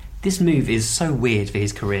just, this move is so weird for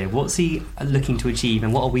his career. What's he looking to achieve,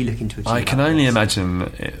 and what are we looking to achieve? I can only imagine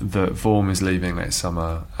that Vorm is leaving next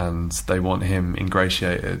summer, and they want him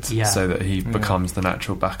ingratiated so that he becomes the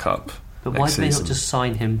natural backup. But why do they not just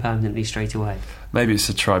sign him permanently straight away? Maybe it's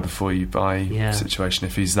a try before you buy situation.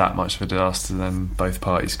 If he's that much of a disaster, then both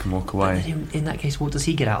parties can walk away. But in that case, what does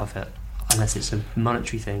he get out of it? Unless it's a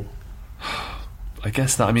monetary thing. I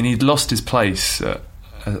guess that. I mean, he'd lost his place at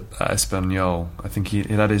Espanyol. I think he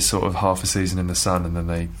had his sort of half a season in the sun, and then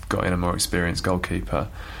they got in a more experienced goalkeeper.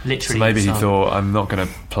 Literally, so maybe he thought, I'm not going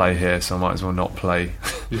to play here, so I might as well not play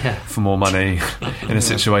for more money in a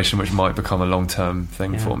situation which might become a long-term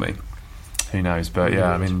thing for me. Who knows? But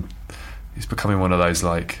I mean, he's becoming one of those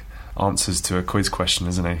like answers to a quiz question,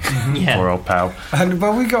 isn't he? Yeah. Poor old pal. And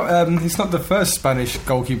well, we got. It's not the first Spanish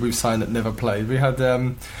goalkeeper we've signed that never played. We had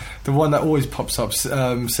the one that always pops up,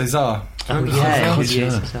 Cesar. Oh yeah, God, Is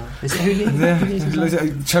it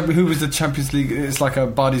Who was the Champions League? It's like a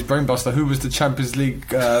Bardi's brainbuster. Who was the Champions League,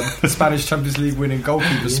 Spanish Champions League winning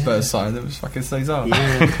goalkeeper Spurs signed? It was fucking Cesar.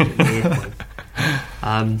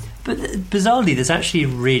 But bizarrely, there's actually a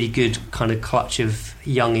really good kind of clutch of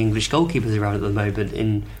young English goalkeepers around at the moment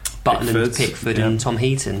in Butland, Pickford and Tom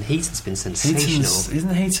Heaton. Heaton's been sensational.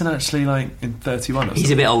 Isn't Heaton actually like in 31 or something?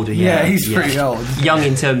 He's a bit older, Yeah, he's pretty old. Young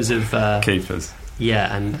in terms of... keepers.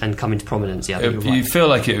 Yeah, and coming to prominence. Yeah, I think you're You right. feel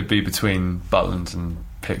like it would be between Butland and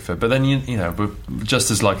Pickford, but then you know we're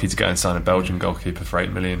just as likely to go and sign a Belgian goalkeeper for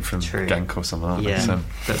 8 million from Genk or something, aren't we? Yeah,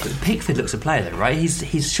 but Pickford looks a player though, right?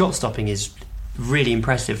 His shot stopping is really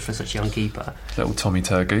impressive for such a young keeper. Little Tommy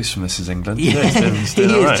Turgoose from This Is England. Yeah, he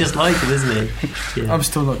is just like him, isn't he? Yeah. I'm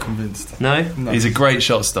still not convinced. No? He's a great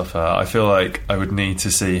shot stopper. I feel like I would need to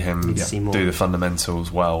see him do the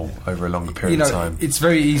fundamentals well over a longer period of time. It's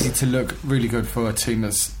very easy to look really good for a team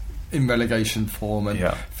that's in relegation form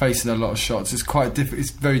and facing a lot of shots. It's quite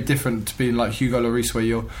it's very different to being like Hugo Lloris,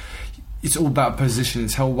 where it's all about position.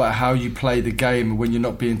 It's all about how you play the game when you're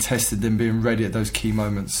not being tested and being ready at those key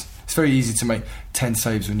moments. It's very easy to make 10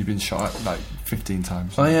 saves when you've been shot at like 15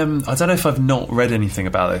 times. I don't know if I've not read anything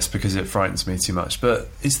about this because it frightens me too much, but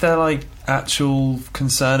is there like actual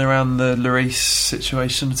concern around the Lloris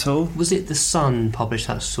situation at all? Was it The Sun published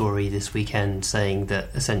that story this weekend saying that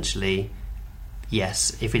essentially,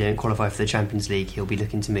 yes, if we don't qualify for the Champions League, he'll be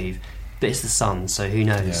looking to move? But it's The Sun, so who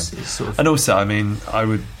knows? It's sort of... And also, I mean, I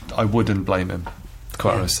wouldn't blame him.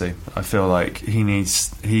 Quite honestly, I feel like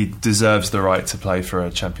he deserves the right to play for a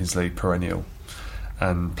Champions League perennial,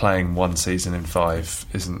 and playing one season in 5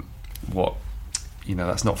 isn't what,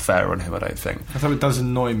 that's not fair on him, I don't think. I thought it does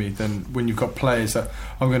annoy me then when you've got players that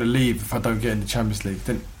I'm going to leave if I don't get in the Champions League.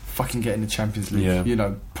 Then fucking get in the Champions League.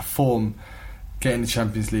 Perform, get in the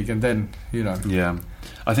Champions League, and then Yeah,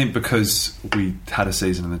 I think because we had a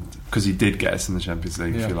season because he did get us in the Champions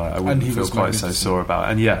League, if you like, I wouldn't feel quite so sore about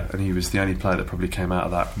it. And he was the only player that probably came out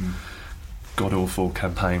of that god awful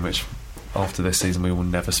campaign, which after this season we will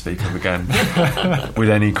never speak of again with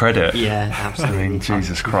any credit. Yeah, absolutely. I mean,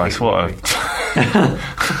 Jesus Christ, what a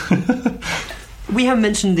We haven't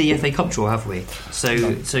mentioned the FA Cup draw, have we? So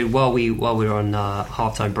while we were on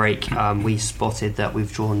half-time break, we spotted that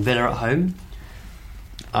we've drawn Villa at home,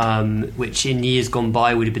 which in years gone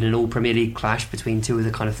by would have been an all Premier League clash between two of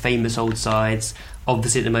the kind of famous old sides.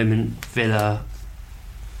 Obviously at the moment Villa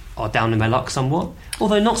are down in their luck somewhat,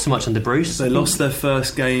 although not so much under Bruce. They lost their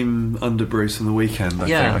first game under Bruce on the weekend, I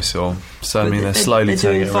think I saw. So, but they're slowly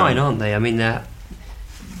turning it around. They're doing fine, aren't they? I mean, they're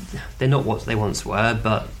not what they once were,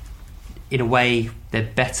 but in a way they're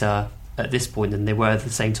better at this point than they were at the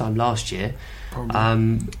same time last year.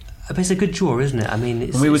 But it's a good draw, isn't it? I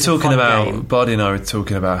mean, we were talking about, Bardi and I were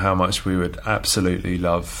talking about how much we would absolutely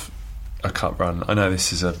love a cup run. I know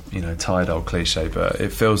this is a tired old cliche, but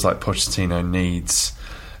it feels like Pochettino needs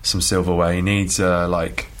some silverware. He needs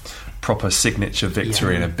a proper signature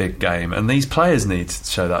victory in a big game, and these players need to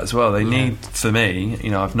show that as well. They need, for me,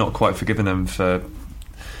 I've not quite forgiven them for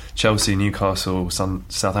Chelsea, Newcastle,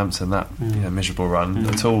 Southampton, that miserable run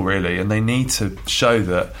at all, really, and they need to show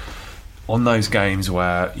that on those games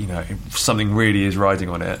where something really is riding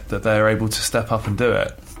on it, that they're able to step up and do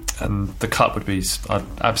it. And the cup would be, I'd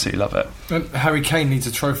absolutely love it. And Harry Kane needs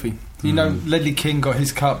a trophy. Ledley King got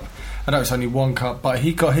his cup. I know it's only one cup, but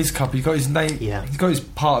he got his cup. He got his name. Yeah. He's got his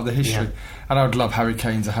part of the history. Yeah. And I would love Harry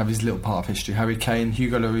Kane to have his little part of history. Harry Kane,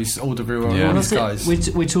 Hugo Lloris, Alderweireld, all these guys.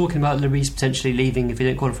 We're talking about Lloris potentially leaving if he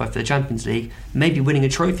don't qualify for the Champions League. Maybe winning a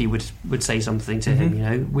trophy would say something to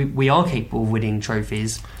him. We are capable of winning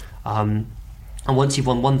trophies. And once you've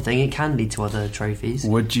won one thing, it can lead to other trophies.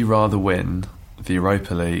 Would you rather win the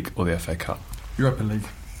Europa League or the FA Cup? Europa League.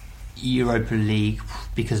 Europa League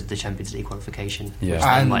because of the Champions League qualification.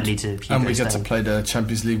 Yeah, and might lead to and we get to play the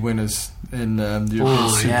Champions League winners in the European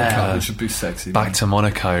Super Cup, which would be sexy. Back to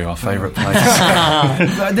Monaco, our favourite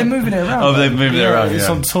place. They're moving it around. Oh, they're moving it around. It's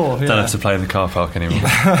on tour. Don't have to play in the car park anymore.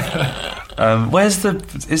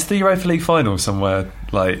 Is the Europa League final somewhere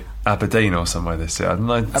like Aberdeen or somewhere this year?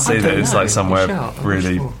 I see that it's like somewhere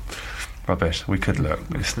really rubbish. We could look.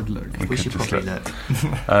 We should probably look.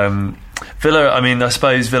 Villa, I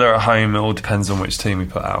suppose Villa at home, it all depends on which team we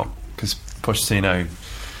put out, because Pochettino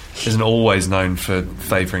isn't always known for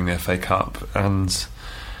favouring the FA Cup, and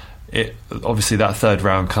it obviously that third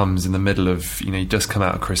round comes in the middle of you just come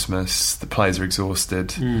out of Christmas, the players are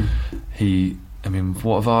exhausted.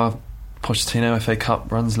 What have our Pochettino FA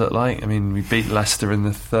Cup runs look like. I mean, we beat Leicester in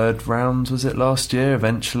the third round, was it last year,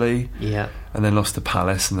 eventually? Yeah. And then lost to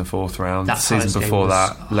Palace in the fourth round. That The season Palace before game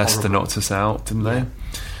was that, Leicester horrible. knocked us out, didn't Yeah. they?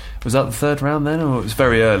 Was that the third round then, or it was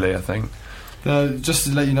very early, I think? Just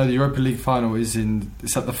to let you know, the Europa League final it's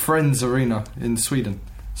at the Friends Arena in Sweden.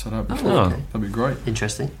 So that'd be great.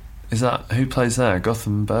 Interesting. Is that, who plays there?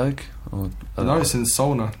 Gothenburg? Or, No, it's in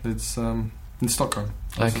Solna. It's in Stockholm.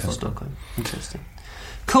 Okay. Stockholm. Interesting.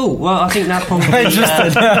 Cool. Well, I think that probably.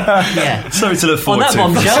 Yeah. Something to look On forward that to.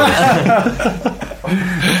 bombshell.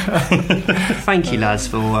 Thank you, lads,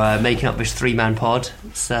 for making up this three-man pod.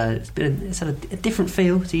 It's had a different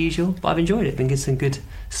feel to usual, but I've enjoyed it. It's been some good,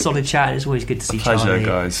 solid chat. It's always good to see Pleasure, Charlie.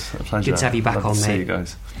 guys. A pleasure. Good to have you back Love on, to see mate. you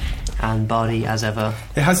guys. And Bardi, as ever.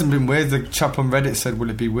 It hasn't been weird. The chap on Reddit said, "Will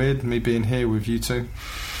it be weird me being here with you two?"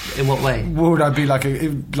 In what way? Would I be like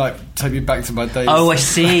take me back to my days? Oh, I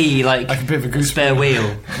see. Like a bit of a goose spare wheel.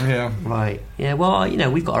 Yeah. Right. Yeah. Well,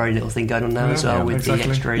 we've got our own little thing going on now as well with exactly. the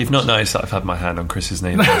extra. You've not noticed that I've had my hand on Chris's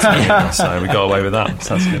knee, so we got away with that.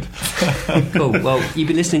 So that's good. Cool. Well, you've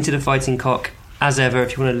been listening to The Fighting Cock. As ever,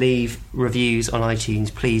 if you want to leave reviews on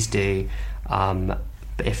iTunes, please do. But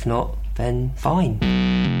if not, then fine.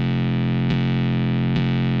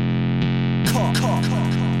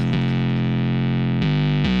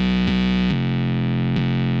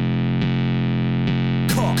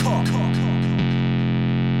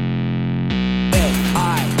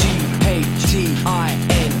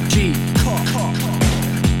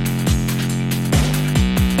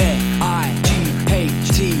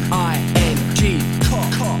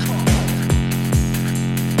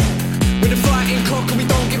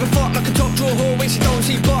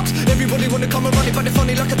 Everybody wanna come and run it, but they're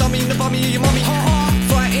funny like a dummy in the bummy of your mummy.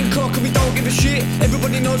 Fighting cock and we don't give a shit.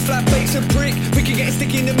 Everybody knows flat bait's a prick. We can get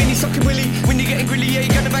sticky in the mini, sucking willy. When you getting grilly, yeah, you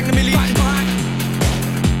gonna bang the millie. Bang, bang.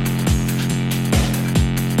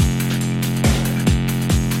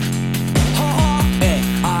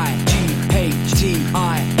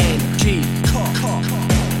 F-I-G-H-T-I-N-G. Cock, cock, cock.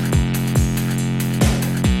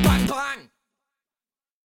 Bang, bang.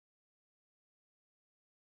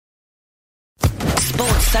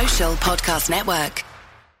 Sports Social Podcast Network.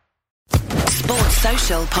 Sports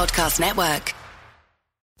Social Podcast Network.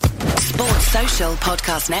 Sports Social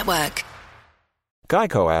Podcast Network.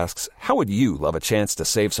 Geico asks, how would you love a chance to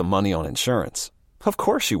save some money on insurance? Of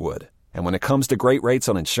course you would. And when it comes to great rates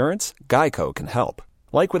on insurance, Geico can help.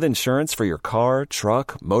 Like with insurance for your car,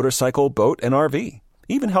 truck, motorcycle, boat, and RV.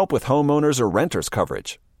 Even help with homeowners or renters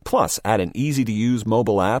coverage. Plus, add an easy-to-use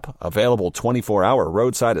mobile app, available 24-hour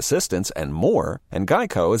roadside assistance, and more, and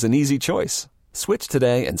Geico is an easy choice. Switch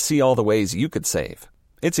today and see all the ways you could save.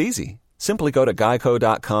 It's easy. Simply go to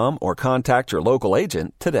geico.com or contact your local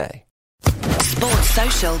agent today. Sports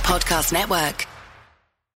Social Podcast Network.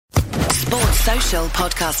 Sports Social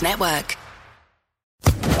Podcast Network.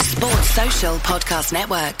 Sports Social Podcast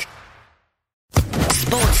Network.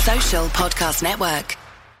 Sports Social Podcast Network.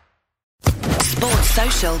 Sports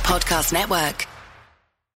Social Podcast Network.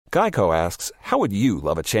 Geico asks, how would you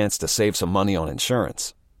love a chance to save some money on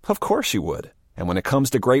insurance? Of course you would. And when it comes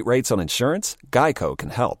to great rates on insurance, Geico can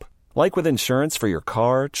help. Like with insurance for your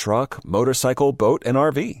car, truck, motorcycle, boat, and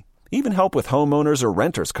RV. Even help with homeowners or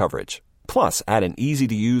renters coverage. Plus, add an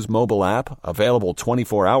easy-to-use mobile app, available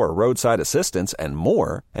 24-hour roadside assistance, and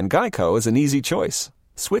more, and Geico is an easy choice.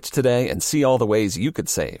 Switch today and see all the ways you could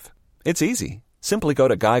save. It's easy. Simply go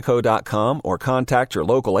to geico.com or contact your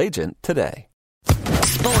local agent today.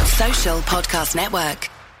 Sports Social Podcast Network.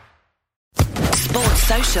 Sports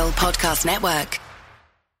Social Podcast Network.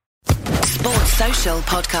 Sports Social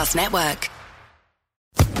Podcast Network.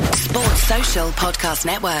 Sports Social Podcast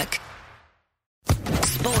Network.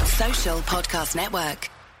 Sports Social Podcast Network.